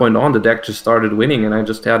 from that point on, the deck just started winning, and I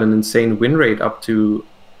just had an insane win rate up to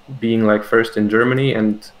being like first in Germany,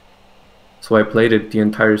 and so I played it the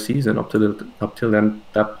entire season up till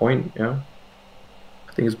that point. Yeah,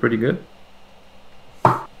 I think it's pretty good.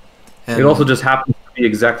 And it also just happens to be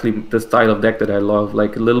exactly the style of deck that I love,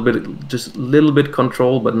 like just a little bit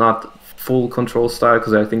control, but not full control style,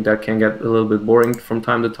 because I think that can get a little bit boring from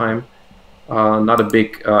time to time. Not a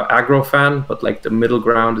big aggro fan, but like the middle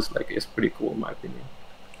ground is pretty cool in my opinion.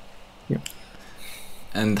 Yeah.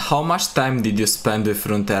 And how much time did you spend with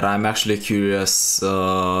Runeterra? I'm actually curious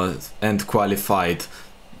and qualified,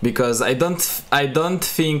 because I don't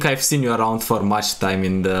think I've seen you around for much time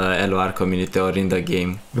in the LOR community or in the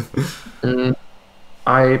game.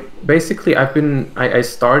 I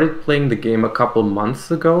started playing the game a couple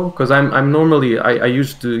months ago, because I'm normally I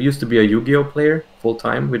used to be a Yu-Gi-Oh player full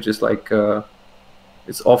time, which is like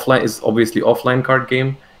it's obviously offline card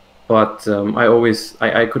game, but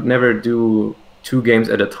I could never do 2 games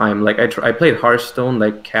at a time. Like I played Hearthstone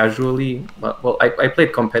like casually, but well I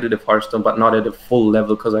played competitive Hearthstone, but not at a full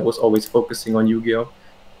level, because I was always focusing on Yu-Gi-Oh,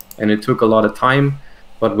 and it took a lot of time.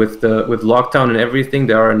 But with lockdown and everything,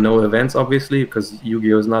 there are no events, obviously, because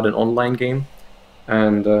Yu-Gi-Oh is not an online game.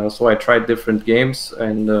 And so I tried different games,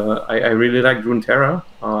 and I really liked Runeterra.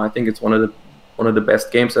 I think it's one of the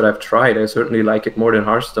best games that I've tried. I certainly like it more than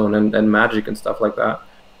Hearthstone and Magic and stuff like that.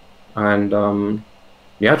 And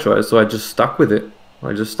yeah, so I just stuck with it.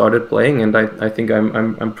 I just started playing, and I think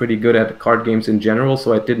I'm pretty good at card games in general.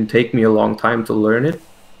 So it didn't take me a long time to learn it.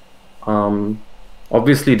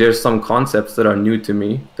 Obviously, there's some concepts that are new to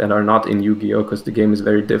me that are not in Yu-Gi-Oh, because the game is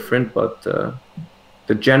very different. But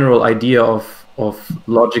the general idea of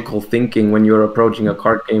logical thinking when you're approaching a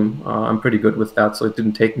card game, I'm pretty good with that. So it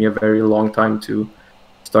didn't take me a very long time to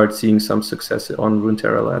start seeing some success on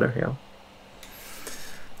Runeterra ladder. Yeah.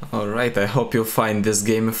 All right. I hope you find this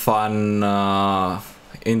game fun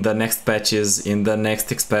in the next patches, in the next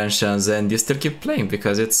expansions, and you still keep playing,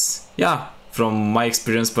 because it's from my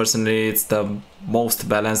experience personally, it's the most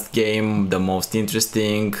balanced game, the most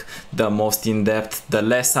interesting, the most in-depth, the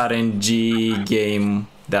less RNG game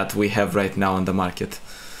that we have right now on the market.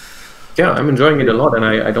 Yeah, I'm enjoying it a lot, and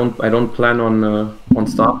I don't plan on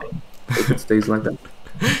stopping if it stays like that.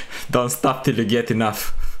 Don't stop till you get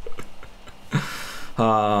enough.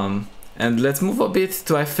 And let's move a bit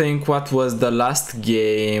to, I think, what was the last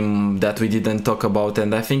game that we didn't talk about,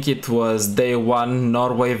 and I think it was day 1,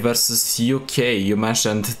 Norway versus UK. You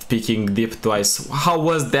mentioned picking deep twice. How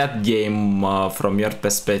was that game from your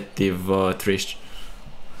perspective, Trish?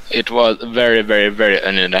 It was very, very, very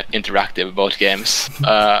interactive, both games.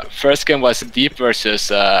 First game was Deep versus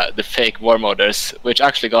the fake War Motors, which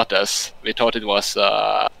actually got us. We thought it was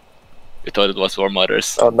War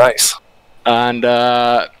Motors. Oh, nice. And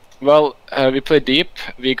well, we played Deep.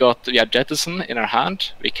 We had Jettison in our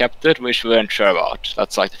hand. We kept it, which we weren't sure about.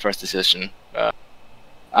 That's like the first decision.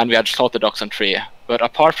 And we had Slaughterdogs on 3. But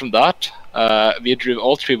apart from that, we drew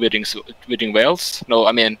all 3 Withering Whales. No,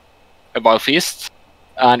 I mean a Wild Feast.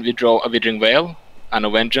 And we drew a Withering Whale, and a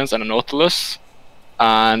Vengeance, and a Nautilus.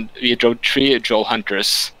 And we drew 3 Droll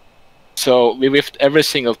Hunters. So we whiffed every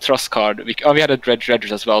single Trust card. We had a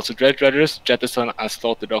Dredgers as well. So Dredgers, Jettison, and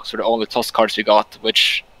Slaughterdogs were the only Trust cards we got,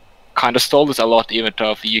 which kind of stalled us a lot, even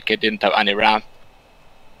though the UK didn't have any ramp.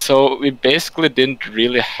 So we basically didn't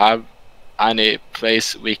really have any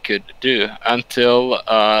place we could do until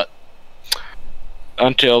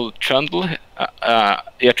Trundle.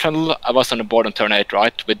 Trundle was on the board on turn 8,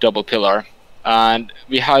 right, with double pillar. And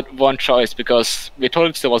we had one choice, because we thought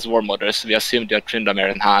it still was War Motors. We assumed they had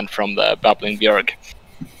Tryndamere in hand from the Babbling Björg.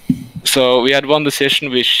 So we had one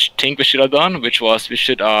decision we think we should have done, which was we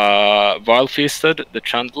should Wild Feasted the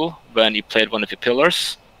Trundle when you played one of your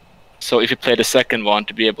pillars. So if you play the second one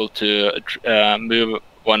to be able to move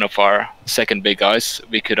one of our second big guys,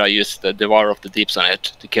 we could have used the Devourer of the Deeps on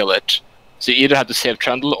it to kill it. So you either had to save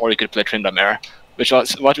Trundle or you could play Tryndamere, which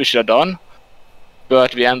was what we should have done.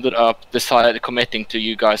 but we ended up committing to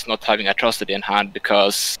you guys not having Atrocity in hand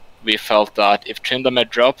because we felt that if Tryndamere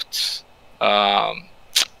dropped,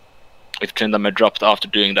 after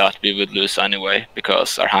doing that, we would lose anyway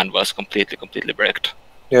because our hand was completely bricked.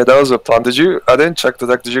 Yeah, that was the plan. I didn't check the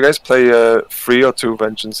deck. Did you guys play 3 or 2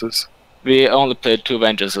 Vengeances? We only played 2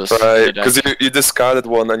 Vengeances. Right, because you discarded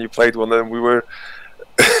one and you played one, and we were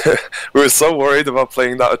we were so worried about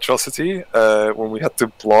playing that Atrocity when we had to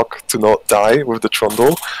block to not die with the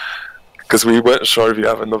Trundle, because we weren't sure if you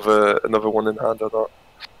have another one in hand or not.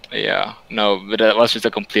 Yeah, no, but that was just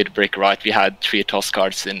a complete brick, right? We had 3 toss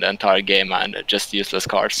cards in the entire game and just useless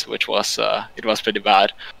cards, which was it was pretty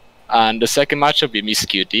bad. And the second matchup we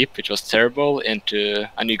miscued deep, which was terrible, and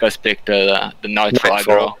you guys picked the Nightfall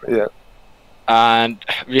aggro. Yeah. And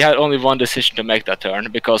we had only one decision to make that turn,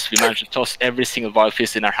 because we managed to toss every single Wild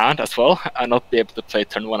Fist in our hand as well, and not be able to play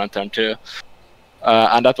turn 1 and turn 2.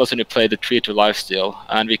 And that was when we played the 3-2 lifesteal.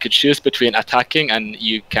 And we could choose between attacking and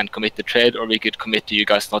you can commit the trade, or we could commit to you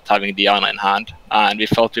guys not having Diana in hand. And we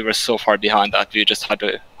felt we were so far behind that we just had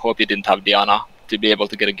to hope you didn't have Diana to be able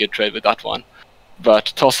to get a good trade with that one.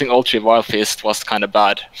 But tossing all 3 Wild Fist was kind of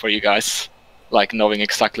bad for you guys, like knowing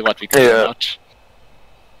exactly what we could do not.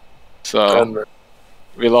 So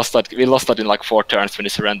we lost that in like 4 turns when he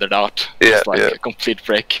surrendered out. It was like a complete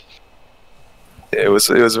break. It was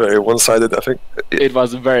very one-sided, I think. It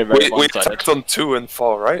was very one-sided. We attacked on 2 and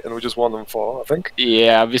 4, right? And we just won on 4, I think.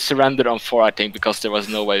 Yeah, we surrendered on 4, I think, because there was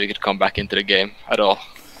no way we could come back into the game at all.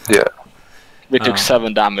 Yeah. We took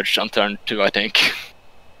 7 damage on turn 2, I think.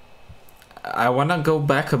 I wanna go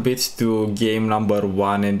back a bit to game number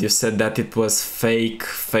 1, and you said that it was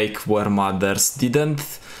fake War Mothers.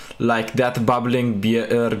 Didn't like that Bubbling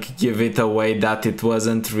Bjerg give it away that it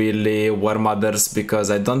wasn't really War Mothers? Because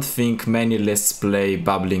I don't think many lists play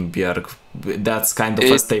Bubbling Bjerg. That's kind of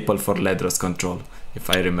a staple for Ledros control, if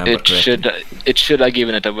I remember correctly. It should have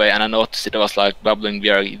given it away, and I noticed it was like Bubbling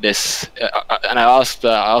Bjerg this, and I asked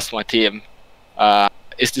my team,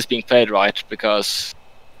 is this being played right? Because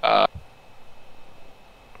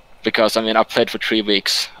I mean, I played for 3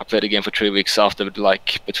 weeks. I played the game for 3 weeks after,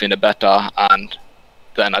 like, between the beta, and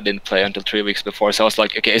then I didn't play until 3 weeks before. So I was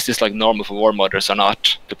like, okay, is this like normal for War Mothers or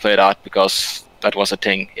not to play that? Because that was a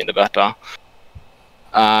thing in the beta.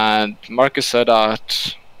 And Marcus said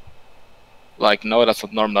that, like, no, that's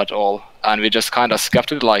not normal at all. And we just kind of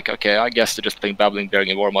skepped it, like, okay, I guess they're just playing Babbling Bjerg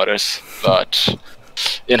in War Mothers. But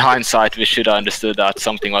in hindsight, we should have understood that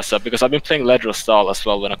something was up, because I've been playing Ledros style as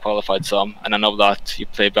well when I qualified some, and I know that you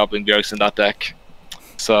play Babbling Bjergs in that deck.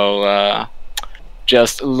 So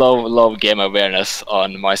just low game awareness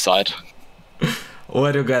on my side.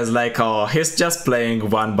 What do you guys like? Oh, he's just playing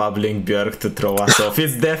one Bubbling Bjerg to throw us off.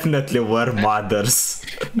 It's definitely War Mothers.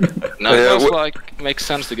 No, it also like makes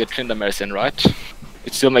sense to get Tryndamere in, right?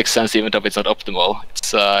 It still makes sense even if it's not optimal.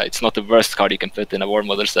 It's not the worst card you can put in a War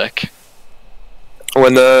Mothers deck.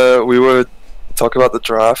 When we were talking about the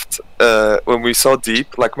draft, when we saw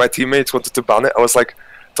Deep, like my teammates wanted to ban it, I was like,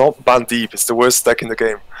 don't ban Deep, it's the worst deck in the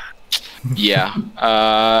game. Yeah,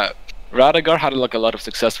 Radagar had like a lot of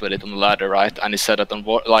success with it on the ladder, right? And he said that on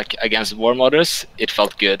against War Mothers, it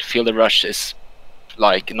felt good. Feel the Rush is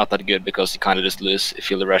like not that good because you kind of just lose if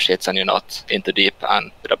Feel the Rush hits and you're not into Deep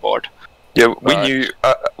and with a board. Yeah, we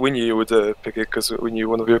knew you would pick it because we knew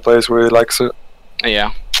one of your players really likes it.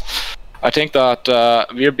 Yeah, I think that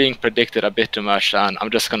we're being predicted a bit too much, and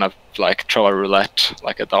I'm just gonna like throw a roulette,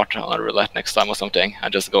 like a dart on a roulette next time or something,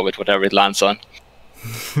 and just go with whatever it lands on.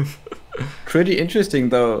 Pretty interesting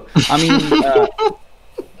though. I mean,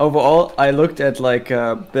 overall, I looked at like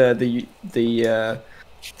the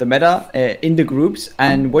meta in the groups,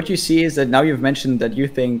 and what you see is that now you've mentioned that you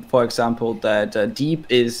think, for example, that Deep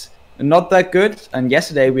is not that good. And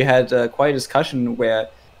yesterday we had quite a discussion where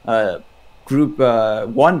Group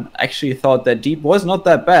 1 actually thought that Deep was not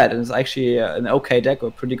that bad, and it's actually an okay deck or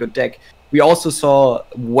a pretty good deck. We also saw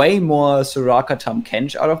way more Soraka Tahm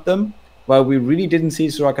Kench out of them, while we really didn't see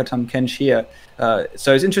Soraka Tahm Kench here.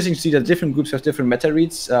 So it's interesting to see that different groups have different meta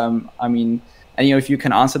reads. I mean, and you know, if you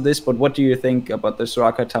can answer this, but what do you think about the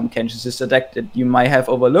Soraka Tahm Kench? Is this a deck that you might have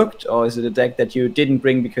overlooked, or is it a deck that you didn't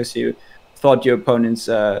bring because you thought your opponents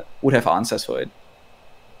would have answers for it?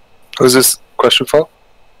 Who's this question for?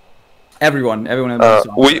 Everyone.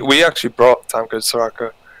 We actually brought Tahm Kench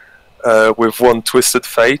Soraka with one Twisted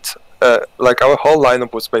Fate. Like our whole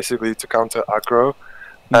lineup was basically to counter aggro.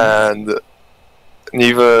 And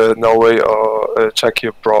neither Norway or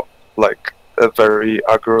Czechia brought like a very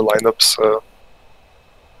aggro lineup, so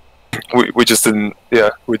we just didn't.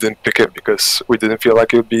 Yeah, we didn't pick it because we didn't feel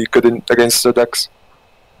like it would be good against the decks.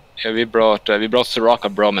 Yeah, we brought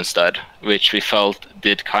Soraka Brom instead, which we felt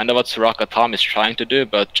did kind of what Soraka Tom is trying to do,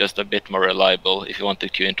 but just a bit more reliable if you want to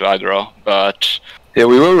queue into aggro. But yeah,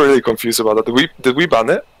 we were really confused about that. Did we ban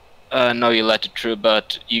it? no, you let it through,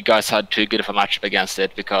 but you guys had too good of a matchup against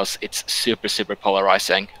it because it's super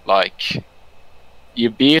polarizing. Like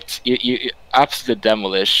you absolutely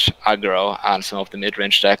demolish aggro and some of the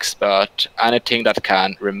mid-range decks, but anything that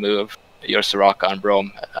can remove your Soraka and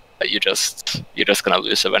Brom, you're just gonna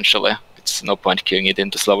lose eventually. It's no point queuing it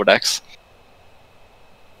into slower decks.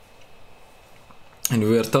 And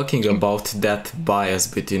we are talking about that bias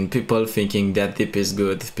between people thinking that deep is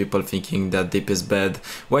good, people thinking that deep is bad.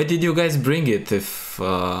 Why did you guys bring it? If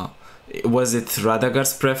was it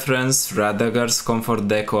Radagar's preference, Radagar's comfort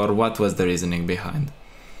deck, or what was the reasoning behind?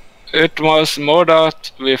 It was more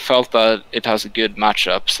that we felt that it has good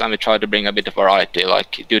matchups, and we tried to bring a bit of variety.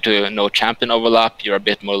 Like, due to no champion overlap, you're a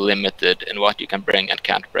bit more limited in what you can bring and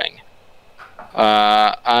can't bring.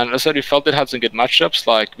 And I said we felt it had some good matchups.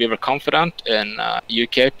 Like, we were confident in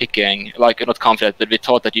UK picking, like, not confident, but we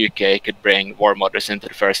thought that UK could bring War Mothers into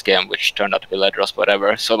the first game, which turned out to be Ledros,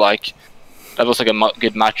 whatever. So, like, that was like a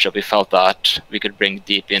good matchup. We felt that we could bring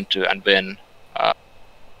deep into and win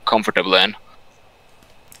comfortably in.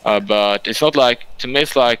 But it's not like, to me,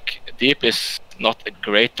 it's like deep is not a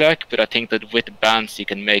great deck, but I think that with bans you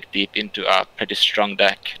can make deep into a pretty strong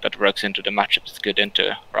deck that works into the matchup it's good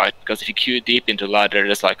into, right? Because if you queue deep into ladder,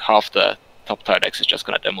 there's like half the top tier decks is just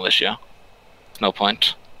gonna demolish you. No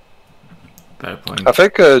point. Fair point. I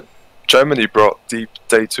think Germany brought deep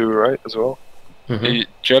day 2, right, as well.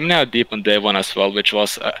 Germany had deep on day 1 as well, which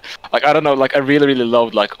was like, I don't know, like I really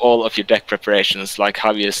loved like all of your deck preparations, like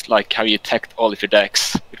how you teched all of your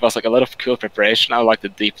decks. It was like a lot of cool preparation. I like the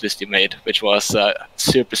deep list you made, which was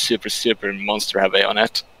super monster heavy on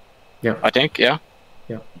it. Yeah, I think, yeah.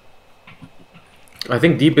 I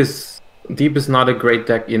think deep is not a great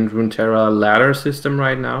deck in Runeterra ladder system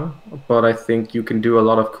right now, but I think you can do a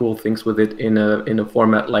lot of cool things with it in a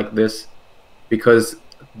format like this, because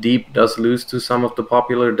deep does lose to some of the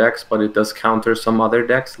popular decks, but it does counter some other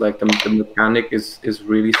decks. Like the mechanic is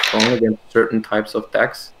really strong against certain types of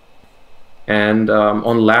decks. And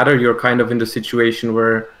on ladder, you're kind of in the situation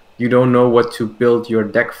where you don't know what to build your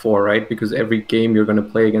deck for, right? Because every game you're going to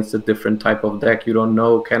play against a different type of deck. You don't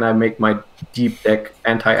know, can I make my deep deck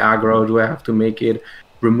anti-aggro? Do I have to make it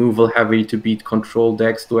removal heavy to beat control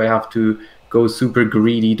decks? Do I have to go super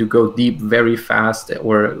greedy to go deep very fast,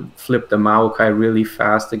 or flip the Maokai really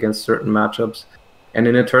fast against certain matchups? And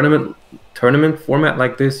in a tournament format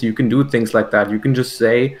like this, you can do things like that. You can just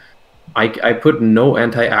say, I put no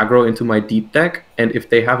anti-aggro into my deep deck, and if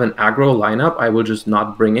they have an aggro lineup, I will just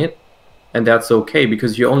not bring it. And that's okay,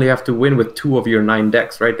 because you only have to win with 2 of your 9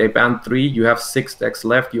 decks, right? They banned 3, you have 6 decks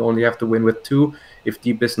left, you only have to win with 2. If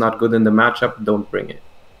deep is not good in the matchup, don't bring it.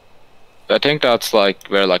 I think that's like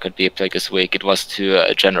where like a deep deck is weak. It was too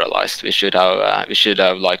generalized. We should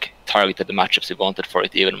have like targeted the matchups we wanted for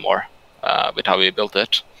it even more with how we built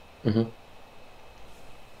it.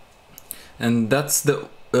 And that's the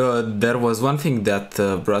there was one thing that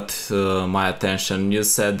brought my attention. You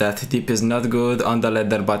said that deep is not good on the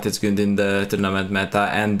ladder, but it's good in the tournament meta,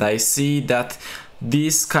 and I see that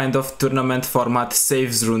this kind of tournament format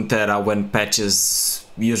saves Runeterra when patches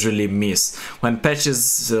usually miss. When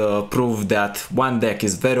patches prove that one deck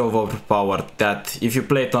is very overpowered, that if you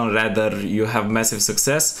play it on ladder you have massive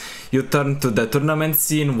success, you turn to the tournament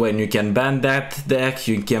scene when you can ban that deck,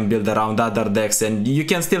 you can build around other decks, and you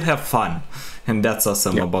can still have fun. And that's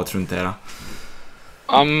awesome about Runeterra.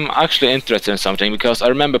 I'm actually interested in something, because I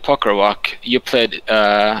remember Pokerwalk, you played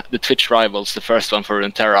the Twitch Rivals, the first one for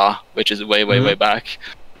Runeterra, which is way back.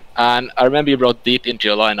 And I remember you brought Deep into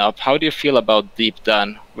your lineup. How do you feel about Deep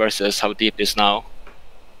then versus how Deep is now?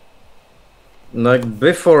 Like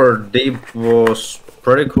before, Deep was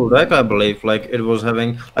pretty cool deck, I believe. Like it was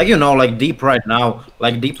having, like, you know, like Deep right now.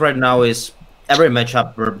 Like Deep right now is every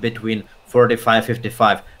matchup between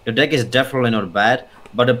 45-55. The deck is definitely not bad,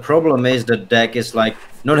 but the problem is the deck is like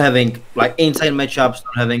not having like insane matchups,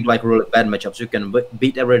 not having like really bad matchups. You can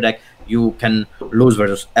beat every deck, you can lose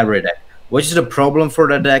versus every deck, which is a problem for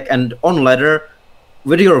the deck. And on ladder,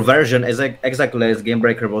 with your version, is like exactly as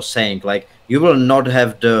Gamebreaker was saying, like you will not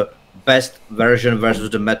have the best version versus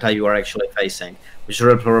the meta you are actually facing, which is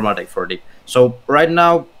really problematic for Deep. So right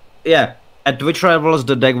now, yeah, at Twitch Rivals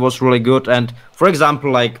the deck was really good. And for example,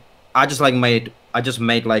 like I just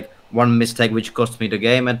made like one mistake which cost me the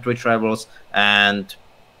game at Twitch Rivals, and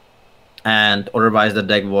otherwise the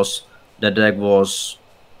deck was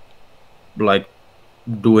like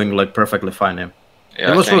doing like perfectly fine.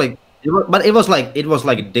 Yeah, it was really But it was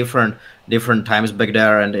like different times back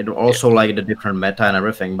there, and it also like the different meta and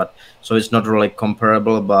everything. But so it's not really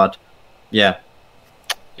comparable. But yeah,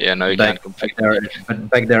 no, you can't compare.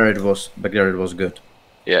 Back there it was good.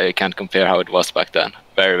 Yeah, you can't compare how it was back then.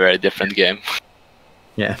 Very, very different game.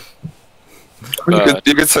 Yeah.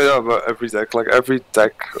 You could say that about every deck. Like every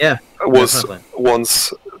deck was definitely.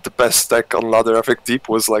 once the best deck on ladder. I think Deep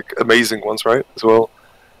was like amazing once, right? As well.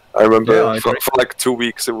 I remember for like 2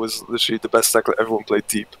 weeks it was literally the best deck that everyone played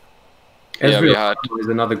Deep. Ezreal is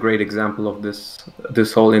another great example of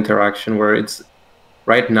this whole interaction where it's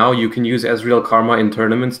right now you can use Ezreal Karma in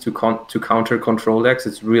tournaments to counter control decks.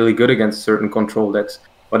 It's really good against certain control decks.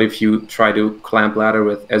 But if you try to clamp ladder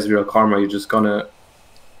with Ezreal Karma, you're just gonna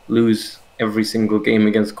lose every single game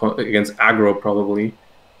against aggro probably.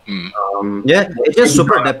 It's just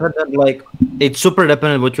super dependent. Like it's super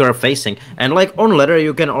dependent what you are facing, and like on ladder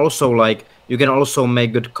you can also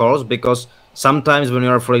make good calls, because sometimes when you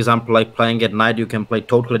are, for example, like playing at night, you can play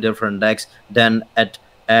totally different decks than at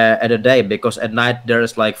a day, because at night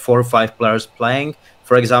there's like 4 or 5 players playing,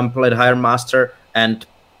 for example, at higher master, and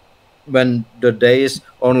when the day is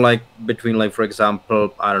on like between like, for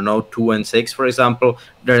example, I don't know, 2 and 6, for example,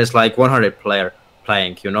 there is like 100 player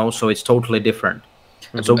playing, so it's totally different.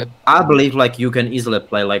 And so I believe like you can easily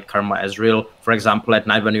play like Karma Ezreal, for example, at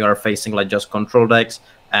night when you are facing like just control decks,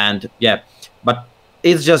 and but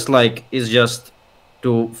it's just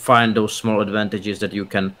to find those small advantages that you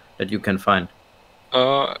can find.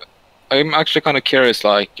 I'm actually kind of curious,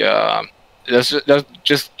 like that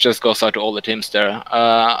just goes out to all the teams there.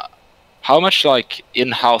 How much like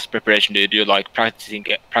in-house preparation do you do, like practicing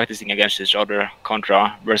against each other,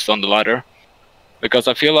 contra versus on the ladder? Because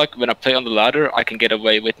I feel like when I play on the ladder, I can get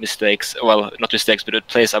away with mistakes. Well, not mistakes, but with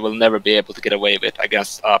plays I will never be able to get away with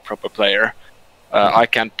against a proper player. I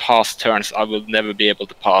can pass turns I will never be able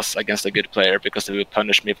to pass against a good player, because they will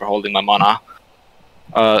punish me for holding my mana.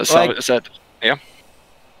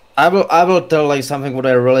 I will tell like something what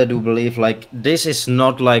I really do believe. Like this is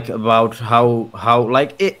not like about how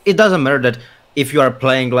like it doesn't matter that if you are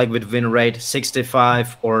playing like with win rate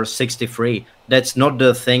 65 or 63. That's not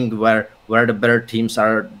the thing where the better teams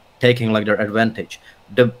are taking like their advantage.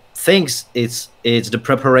 The things it's the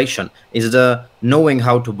preparation, is the knowing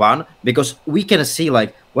how to ban, because we can see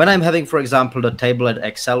like when I'm having, for example, the table at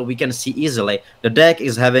Excel, we can see easily the deck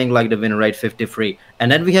is having like the win rate 53, and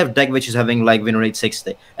then we have deck which is having like win rate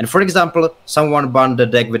 60, and for example someone banned the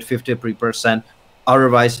deck with 53%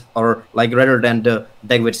 otherwise, or like rather than the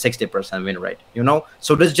deck with 60% win rate,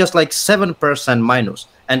 so there's just like 7% minus,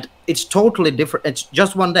 and it's totally different. It's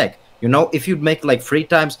just one deck, if you make like 3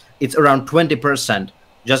 times, it's around 20%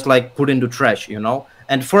 just like put into trash,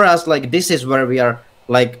 and for us, like this is where we are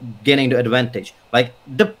like gaining the advantage. Like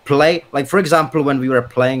the play, like for example, when we were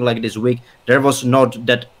playing like this week, there was not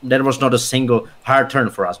a single hard turn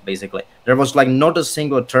for us. Basically, there was like not a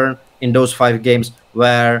single turn in those 5 games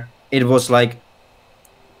where it was like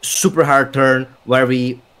super hard turn where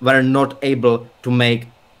we were not able to make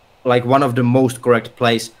like one of the most correct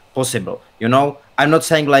plays possible. I'm not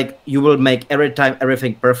saying like you will make every time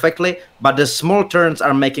everything perfectly, but the small turns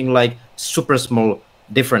are making like super small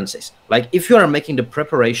differences. Like if you are making the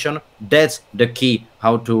preparation, that's the key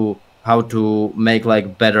how to make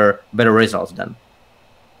like better results then,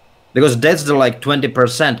 because that's the like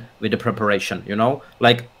 20% with the preparation.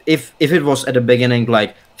 Like if it was at the beginning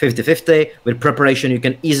like 50-50, with preparation you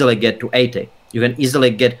can easily get to 80. You can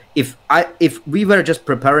easily get, if we were just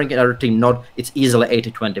preparing our team, not, it's easily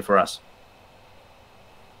 80-20 for us.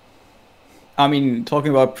 I mean,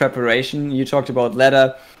 talking about preparation, you talked about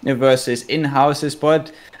ladder versus in-houses,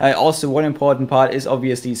 but also one important part is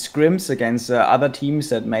obviously scrims against other teams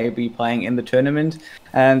that may be playing in the tournament.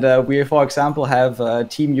 And we, for example, have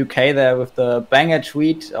Team UK there with the banger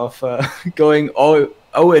tweet of going 0-4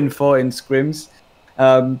 in scrims.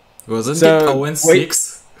 Wasn't it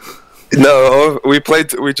 0-6? No, we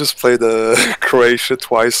just played Croatia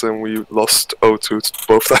twice and we lost 0-2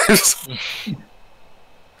 both times.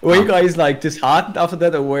 Were you guys like disheartened after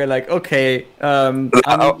that, or were you like, okay?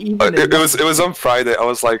 It was on Friday. I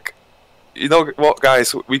was like, you know what,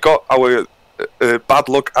 guys? We got our bad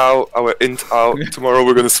luck out, our int out. Tomorrow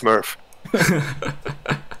we're gonna smurf.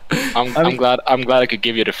 I'm glad I could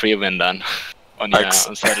give you the free win then on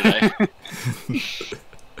Saturday.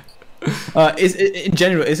 In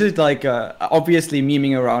general, is it like obviously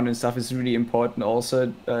memeing around and stuff is really important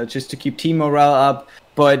also, just to keep team morale up.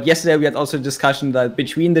 But yesterday we had also a discussion that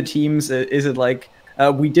between the teams, is it like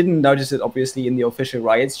we didn't notice it obviously in the official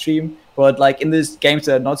Riot stream, but like in these games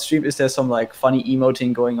that are not streamed, is there some like funny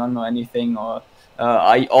emoting going on or anything, or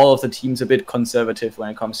are all of the teams a bit conservative when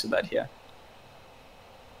it comes to that here?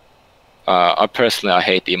 I personally, I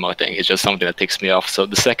hate emoting. It's just something that ticks me off. So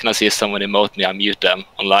the second I see someone emote me, I mute them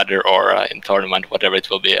on ladder or in tournament, whatever it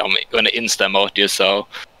will be. I'm going to insta-emote you. So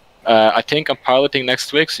I think I'm piloting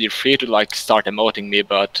next week, so you're free to like start emoting me.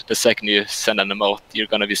 But the second you send an emote, you're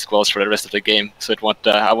going to be squelched for the rest of the game. So it won't,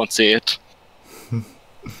 I won't see it.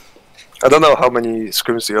 I don't know how many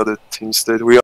scrims the other teams did. We